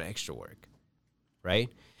do some extra work. Right?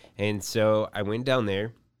 And so I went down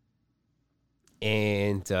there.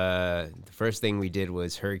 And the first thing we did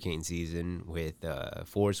was hurricane season with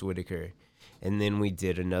Forrest Whitaker. And then we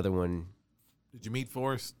did another one. Did you meet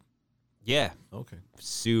Forrest? Yeah. Okay.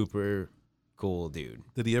 Super cool dude.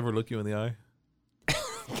 Did he ever look you in the eye?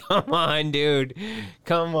 Come on, dude.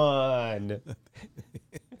 Come on.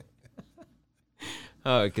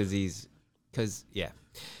 Oh, yeah.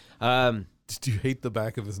 Did you hate the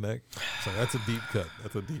back of his neck? Sorry, that's a deep cut.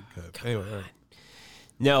 That's a deep cut. Anyway, all right.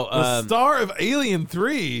 No, the star of Alien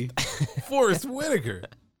 3, Forrest Whitaker.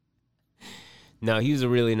 No, he was a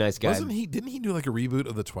really nice guy. Didn't he do like a reboot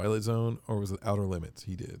of The Twilight Zone, or was it Outer Limits?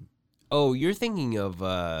 He did. Oh, you're thinking of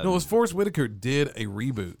No, it was Forrest Whitaker did a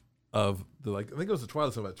reboot of I think it was The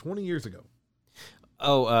Twilight Zone about 20 years ago.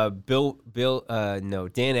 Oh, no,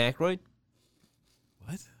 Dan Aykroyd?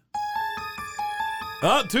 What?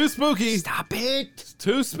 Oh, too spooky. Stop it. It's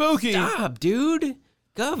too spooky. Stop, dude.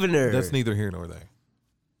 Governor. That's neither here nor there.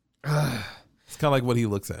 It's kind of like what he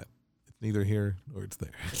looks at. It's neither here nor it's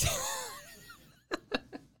there.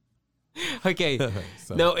 Okay.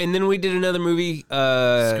 So- No, and then we did another movie.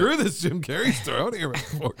 Screw this Jim Carrey story. I want to hear about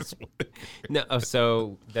Forrest Whitaker. No,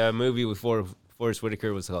 so the movie with Forrest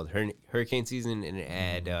Whitaker was called Hurricane Season, and it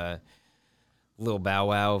had Lil Bow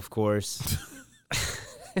Wow, of course.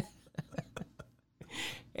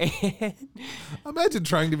 And Imagine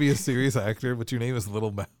trying to be a serious actor, but your name is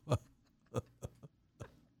Little Bow Wow.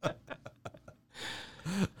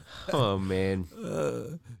 oh man,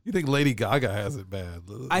 You think Lady Gaga has it bad?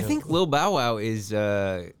 I think Lil Bow Wow is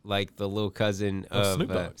like the little cousin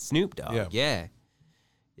of Snoop Dogg. Yeah.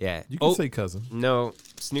 You can say cousin. No,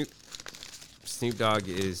 Snoop Dogg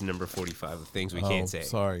is number 45 of things we can't say.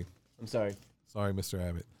 Sorry. I'm sorry. Sorry, Mr.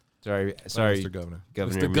 Abbott. Sorry, Mr. Governor.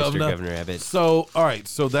 Mr. Governor Abbott. So, all right.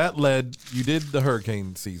 So that led, you did the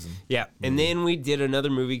hurricane season. Yeah. And then we did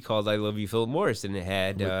another movie called I Love You, Philip Morris, and it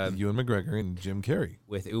had With Ewan McGregor and Jim Carrey.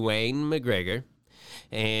 with Ewan McGregor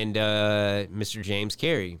and Mr. James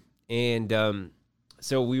Carey. And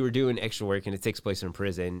so we were doing extra work, and it takes place in a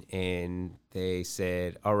prison. And they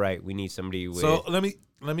said, "All right, we need somebody with." So let me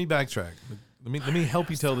backtrack. Let me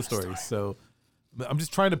help you tell the story. So I'm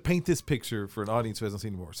just trying to paint this picture for an audience who hasn't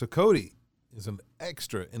seen it before. So Cody is an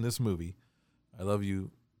extra in this movie. I Love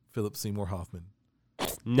You, Philip Seymour Hoffman.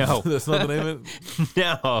 No, that's not the name of it.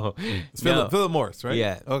 No, It's Philip Morris, right?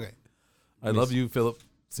 Yeah. Okay. I Love You, Philip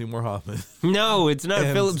Seymour Hoffman. No, it's not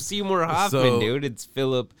And Philip Seymour Hoffman, so- dude. It's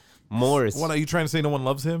Philip Morris. What are you trying to say? No one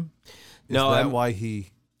loves him? Is No, that I'm- why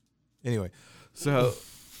he? Anyway, so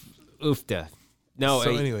Oofta. No.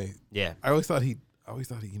 So anyway, yeah. I always thought he,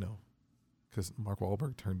 because Mark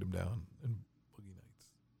Wahlberg turned him down in Boogie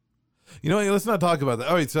Nights. Let's not talk about that.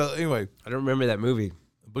 All right. So anyway, I don't remember that movie.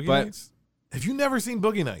 Boogie Nights. Have you never seen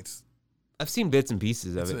Boogie Nights? I've seen bits and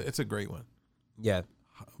pieces of it. It's a great one. Yeah.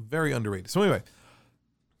 Very underrated. So anyway,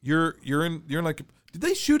 you're in like. Did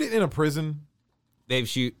they shoot it in a prison? They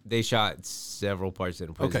shot several parts in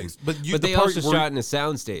a prison. Okay, but they also shot in a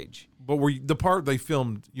soundstage. But the part they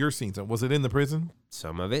filmed your scenes on, was it in the prison?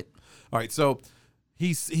 Some of it. All right, so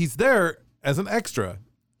he's there as an extra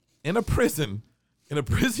in a prison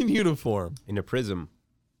uniform. In a prison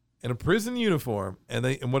uniform,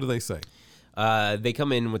 and what do they say? They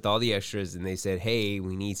come in with all the extras, and they said, "Hey,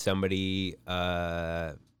 we need somebody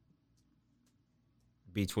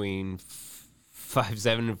between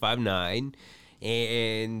 5'7" and 5'9",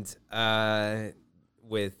 and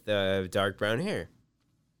with dark brown hair."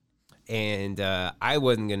 And I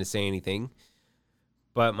wasn't going to say anything,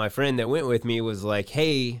 but my friend that went with me was like,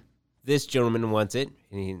 "Hey, this gentleman wants it,"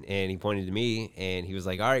 and he pointed to me, and he was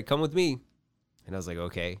like, "All right, come with me." And I was like,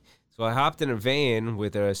 "Okay." So I hopped in a van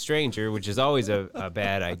with a stranger, which is always a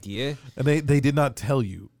bad idea. And they did not tell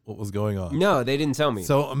you what was going on. No, they didn't tell me.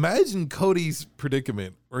 So imagine Cody's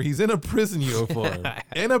predicament where he's in a prison uniform,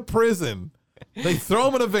 in a prison. They throw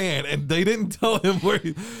him in a van, and they didn't tell him where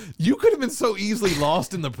you could have been so easily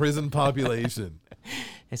lost in the prison population.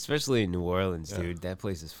 Especially in New Orleans, dude. That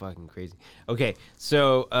place is fucking crazy. Okay,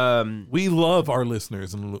 so we love our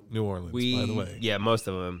listeners in New Orleans, by the way. Yeah, most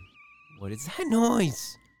of them. What is that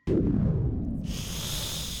noise?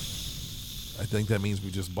 I think that means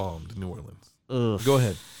we just bombed New Orleans. Ugh. Go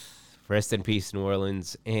ahead. Rest in peace, New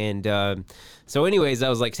Orleans. And so anyways, I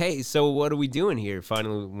was like, "Hey, so what are we doing here?"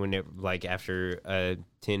 Finally, after a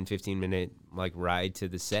 10, 15-minute ride to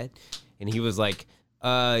the set. And he was like,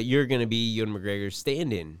 "You're going to be Ewan McGregor's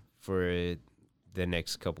stand-in for the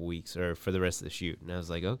next couple weeks or for the rest of the shoot." And I was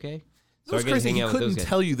like, "Okay." So That's crazy. He couldn't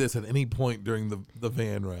tell you this at any point during the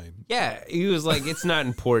van ride. Yeah, he was like, "It's not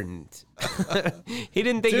important." He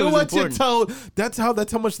didn't think Do it was what important. you're told. That's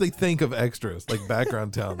how much they think of extras, like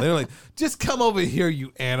background talent. They're like, "Just come over here,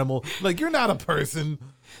 you animal! Like you're not a person."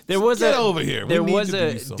 There was Get over here. There We need was to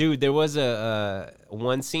a do something. dude. There was a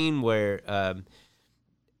one scene where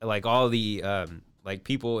all the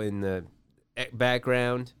people in the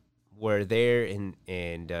background were there, and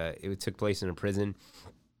it took place in a prison.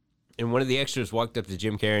 And one of the extras walked up to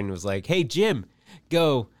Jim Carrey and was like, "Hey, Jim,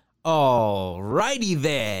 go, alrighty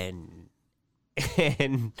then."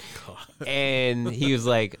 And he was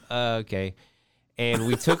like, "Okay." And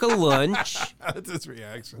we took a lunch. That's his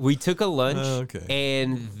reaction. We took a lunch, Okay.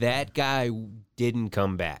 and that guy didn't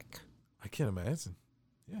come back. I can't imagine.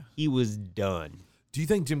 Yeah. He was done. Do you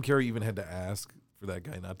think Jim Carrey even had to ask for that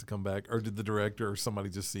guy not to come back, or did the director or somebody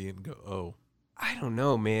just see it and go, "Oh, I don't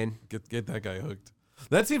know, man. Get that guy hooked"?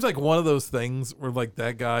 That seems like one of those things where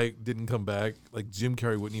that guy didn't come back. Like Jim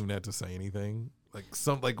Carrey wouldn't even have to say anything.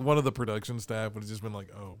 Like one of the production staff would have just been like,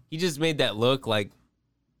 "Oh." He just made that look like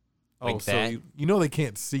So that. you know they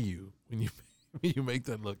can't see you when you You make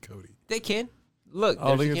that look, Cody. They can. Look,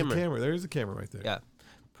 Oh, there's there's a camera. There's a camera right there. Yeah.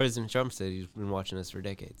 President Trump said he's been watching us for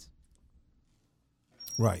decades.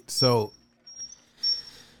 Right. So,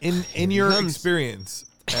 in your experience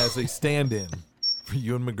as a stand-in for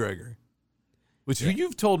Ewan McGregor, which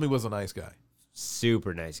you've told me was a nice guy.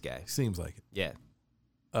 Super nice guy. Seems like it. Yeah.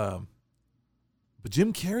 But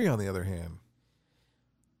Jim Carrey, on the other hand.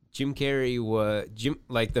 Jim Carrey was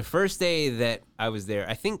like the first day that I was there.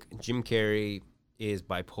 I think Jim Carrey is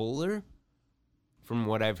bipolar, from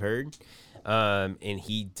what I've heard, and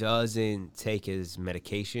he doesn't take his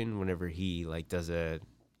medication whenever he like does a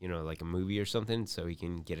like a movie or something, so he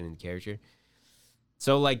can get into character.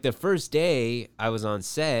 So like the first day I was on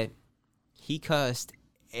set, he cussed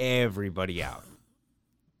everybody out,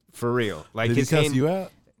 for real. Like Did he cuss you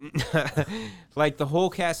out? Like the whole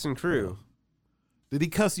cast and crew. Did he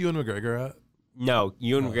cuss Ewan McGregor out? No,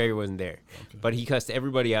 Ewan McGregor wasn't there. Okay. But he cussed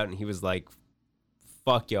everybody out, and he was like,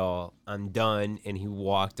 fuck y'all, I'm done, and he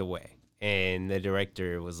walked away. And the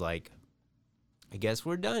director was like, I guess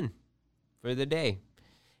we're done for the day.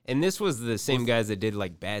 And this was the same guys that did,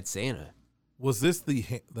 like, Bad Santa. Was this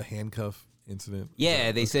the handcuff incident?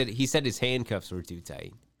 Yeah, he said his handcuffs were too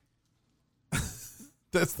tight.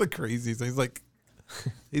 That's the craziest thing. He's like,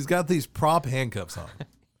 he's got these prop handcuffs on.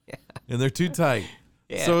 Yeah. And they're too tight.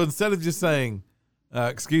 Yeah. So instead of just saying,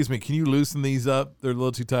 excuse me, can you loosen these up? They're a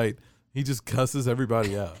little too tight. He just cusses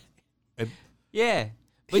everybody out. And yeah.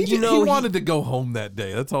 But he wanted to go home that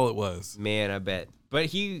day. That's all it was. Man, I bet. But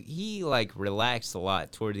he like relaxed a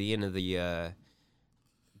lot toward the end of the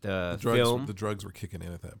film. The drugs were kicking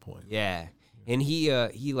in at that point. Yeah. And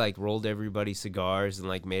he like rolled everybody cigars and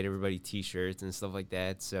like made everybody t-shirts and stuff like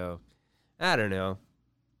that. So I don't know.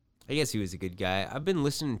 I guess he was a good guy. I've been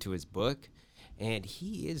listening to his book, and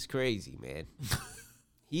he is crazy, man.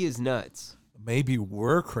 He is nuts. Maybe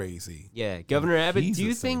we're crazy. Yeah. Governor Abbott, do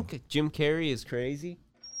you think Jim Carrey is crazy?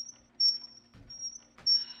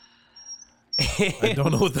 I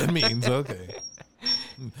don't know what that means. Okay.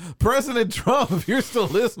 President Trump, if you're still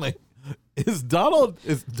listening, is Jim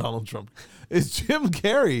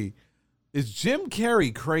Carrey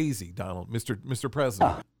crazy, Donald, Mr.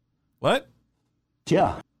 President? What?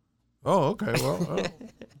 Yeah. Oh, okay. Well,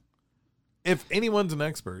 if anyone's an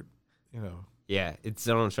expert, Yeah, it's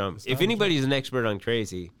Donald Trump. If anybody's an expert on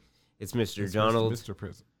crazy, it's Mr. Donald. Mr.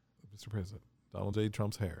 President. Donald J.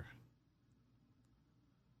 Trump's hair.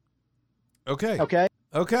 Okay. All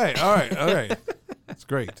right. That's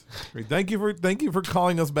great. Thank you for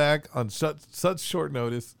calling us back on such short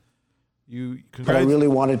notice. But I really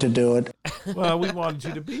wanted to do it. Well, we wanted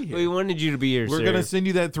you to be here. We wanted you to be here, We're sir. going to send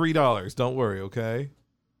you that $3. Don't worry, okay?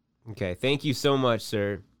 Okay. Thank you so much,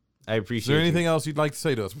 sir. I appreciate it. Is there anything else you'd like to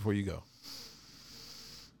say to us before you go?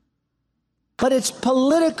 But it's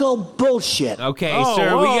political bullshit. Okay,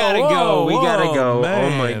 sir, we gotta go. We gotta go.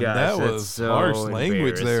 Man, oh my gosh, that that's was so harsh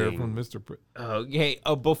language there from embarrassing. Mr. Okay,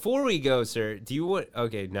 before we go, sir, do you want?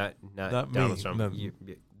 Okay, not Donald Trump. No.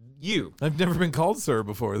 You. I've never been called sir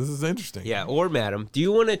before. This is interesting. Yeah, or madam. Do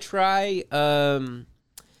you want to try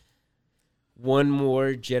one more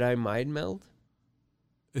Jedi mind meld?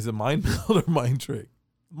 Is it mind meld or mind trick?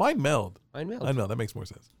 Mind meld. Mind meld. I know that makes more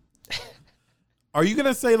sense. Are you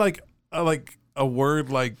gonna say like a word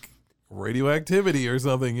like radioactivity or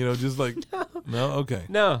something? Just like no. Okay.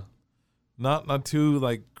 No. Not too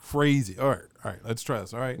like crazy. All right. Let's try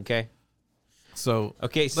this. All right. Okay. So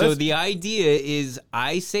the idea is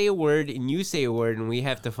I say a word and you say a word and we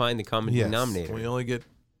have to find the common denominator. We only get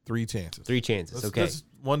 3 chances. 3 chances. Okay. Let's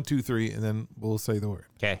 1, 2, 3, and then we'll say the word.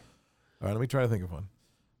 Okay. All right. Let me try to think of one.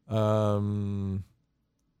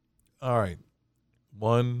 All right.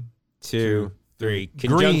 1, 2, 3.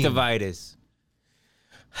 Conjunctivitis.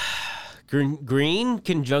 Green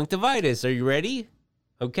conjunctivitis. Are you ready?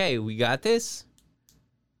 Okay, we got this.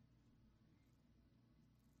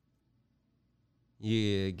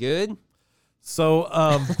 Yeah, good. So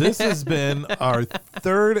this has been our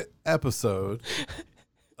 3rd episode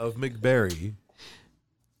of McBerry.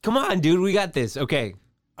 Come on, dude, we got this. Okay.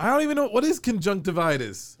 I don't even know what is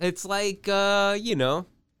conjunctivitis. It's like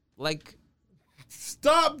like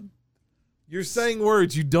stop. You're saying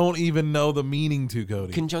words you don't even know the meaning to,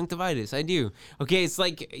 Cody. Conjunctivitis, I do. Okay, it's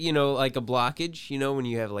like, like a blockage, when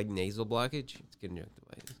you have like nasal blockage. It's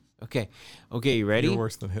conjunctivitis. Okay, you ready? You're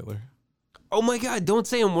worse than Hitler. Oh my God, don't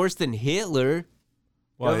say I'm worse than Hitler.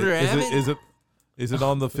 Why? Is it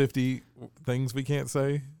on the 50 things we can't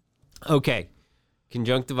say? Okay.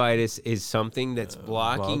 Conjunctivitis is something that's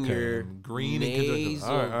blocking your green nasal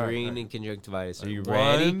and conjunctivitis. Green and conjunctivitis. Are you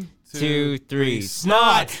ready? 1, 2, 3.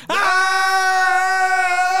 Snot! Ah!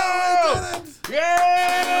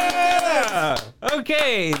 Yeah!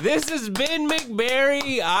 Okay, this has been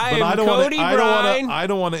McBarry. I But am Cody Brine. I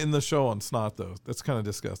don't want to end the show on snot though. That's kind of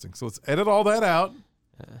disgusting. So let's edit all that out.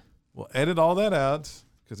 We'll edit all that out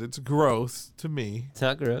because it's gross to me. It's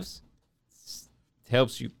not gross. It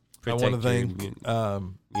helps you protect I want to your thank immune system.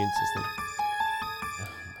 Oh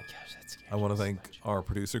my gosh, that's scary. I want to thank our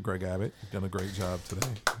producer Greg Abbott. You've done a great job today,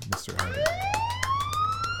 Mr. Abbott.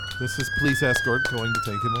 This is Police Escort going to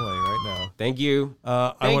take him away right now. Thank you.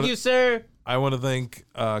 Thank you, sir. I want to thank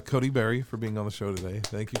Cody Berry for being on the show today.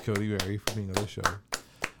 Thank you, Cody Berry, for being on the show.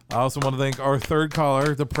 I also want to thank our third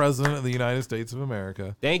caller, the President of the United States of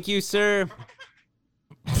America. Thank you, sir.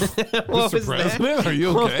 Mr. President, are you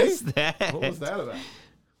okay? What was that? What was that about?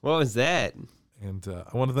 What was that? And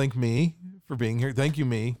I want to thank me for being here. Thank you,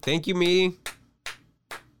 me. Thank you, me.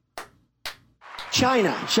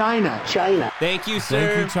 China. Thank you,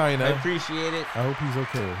 sir. Thank you, China. I appreciate it. I hope he's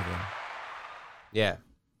okay over there. Yeah.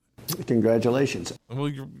 Congratulations.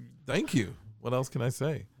 Well, thank you. What else can I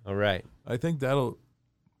say? All right. I think that'll...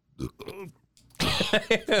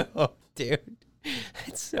 Oh, dude.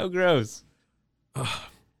 It's so gross.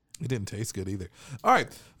 It didn't taste good either. All right.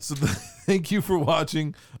 So thank you for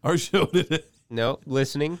watching our show today. Nope.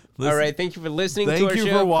 Listening. All right. Thank you for listening to our show. Thank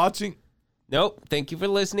you for watching. Nope. Thank you for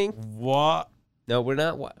listening. What? No, we're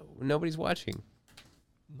not. Nobody's watching.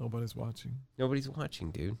 Nobody's watching. Nobody's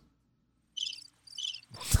watching, dude.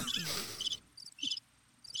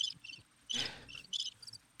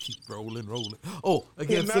 Keep rolling. Oh, I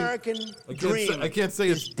can't The American dream I can't say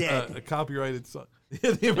is it's dead. a copyrighted song.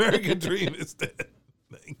 The American dream is dead.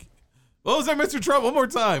 Thank you. What was that, Mr. Trump? One more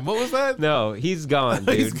time. What was that? No, he's gone,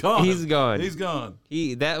 dude. He's gone. He's gone. He's gone.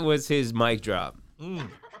 That was his mic drop.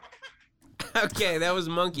 Okay, that was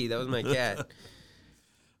Monkey. That was my cat.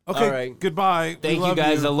 Okay, all right. Goodbye. Thank you,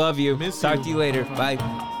 guys. I love you. Talk you. to you later. Bye.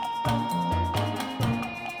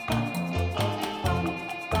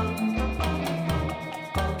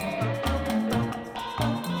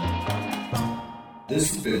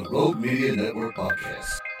 This has been Rogue Media Network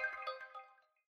Podcast.